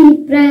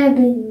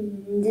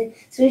പ്രപഞ്ച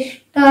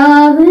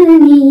സൃഷ്ടാവ്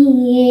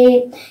നീയേ,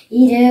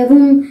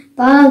 ഇരവും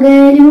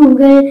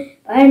പകലുകൾ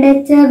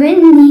പടച്ചവൻ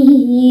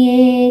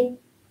നീയേ.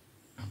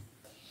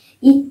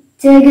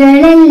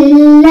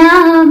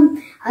 ഇച്ഛകളെല്ലാം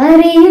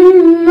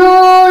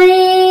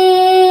അറിയുന്നോരേ,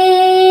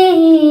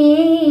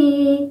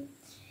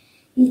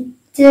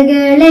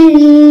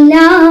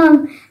 ഇച്ഛകളെല്ലാം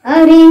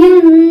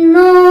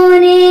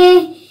അറിയുന്നോനേ.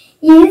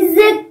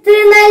 ഇസ്സത്ത്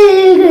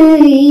നൽക്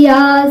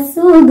യാ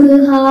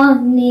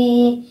സുബ്ഹാനേ,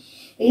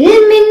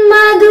 ഇൽമിൻ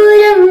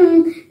മധുരം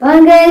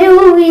പകരൂ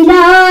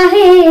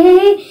ഇലാഹേ,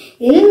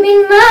 ഇൽമിൻ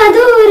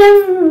മധുരം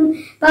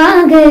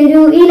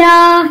പകരൂ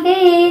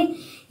ഇലാഹേ.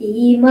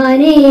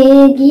 ഈമാനേ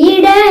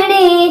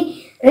ഗീടണേ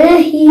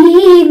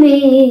റഹീമേ,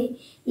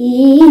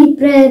 ഈ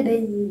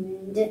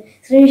പ്രപഞ്ച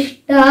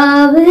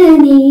സൃഷ്ടാവ്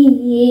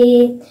നീയേ,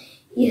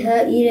 ഇഹ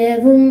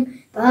ഇരവും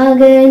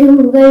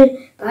പകലുകൾ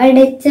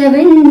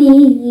പടച്ചവൻ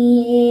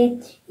നീയേ.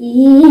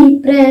 ഈ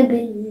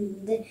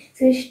പ്രപഞ്ച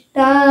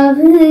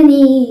സൃഷ്ടാവ്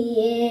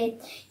നീയേ,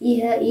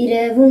 ഇഹ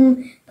ഇരവും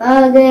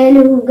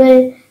പകലുകൾ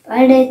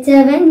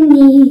പടച്ചവൻ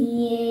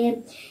നീയേ.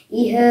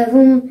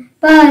 ഇഹവും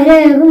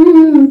പരവും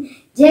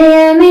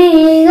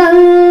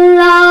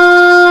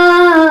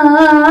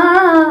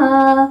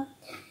ജയമേകല്ലാഹ്,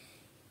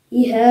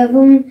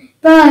 ഇഹവും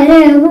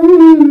പരവും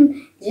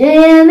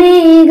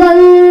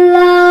ജയമേകല്ലാഹ്.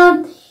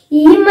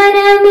 ഈ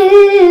മനമിൽ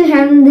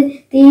ഹംദ്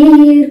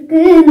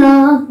തീർക്ക്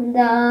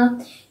നാദാ,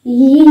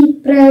 ഈ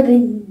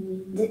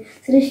പ്രപഞ്ച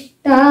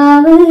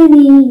സൃഷ്ടാവ്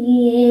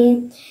നീയേ,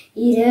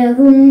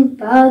 ഇരവും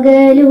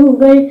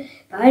പകലുകൾ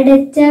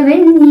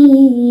പടച്ചവൻ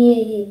നീയേ.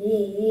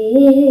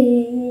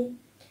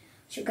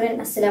 ശുക്രൻ.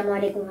 അസ്സലാമു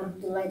അലൈക്കും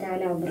വറഹ്മത്തുള്ളാഹി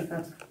തആല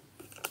വബറകാതുഹു.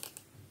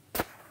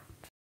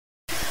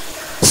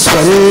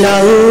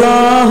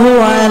 സ്വല്ലല്ലാഹു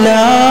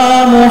അലാ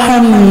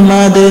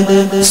മുഹമ്മദ്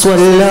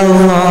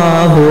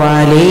സ്വല്ലല്ലാഹു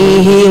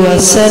അലൈഹി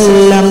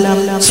വസല്ലം.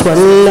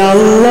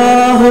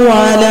 സ്വല്ലല്ലാഹു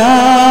അലാ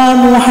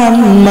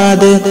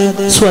മുഹമ്മദ്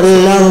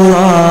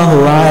സ്വല്ലല്ലാഹു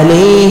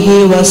അലൈഹി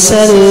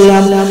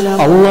വസല്ലം.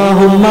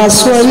 അല്ലാഹുമ്മ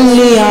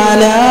സ്വല്ലി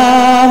അലാ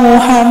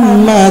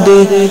മുഹമ്മദ്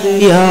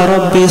യാ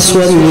റബ്ബി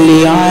സ്വല്ലി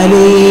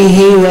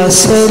അലൈഹി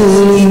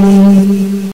വസല്ലം.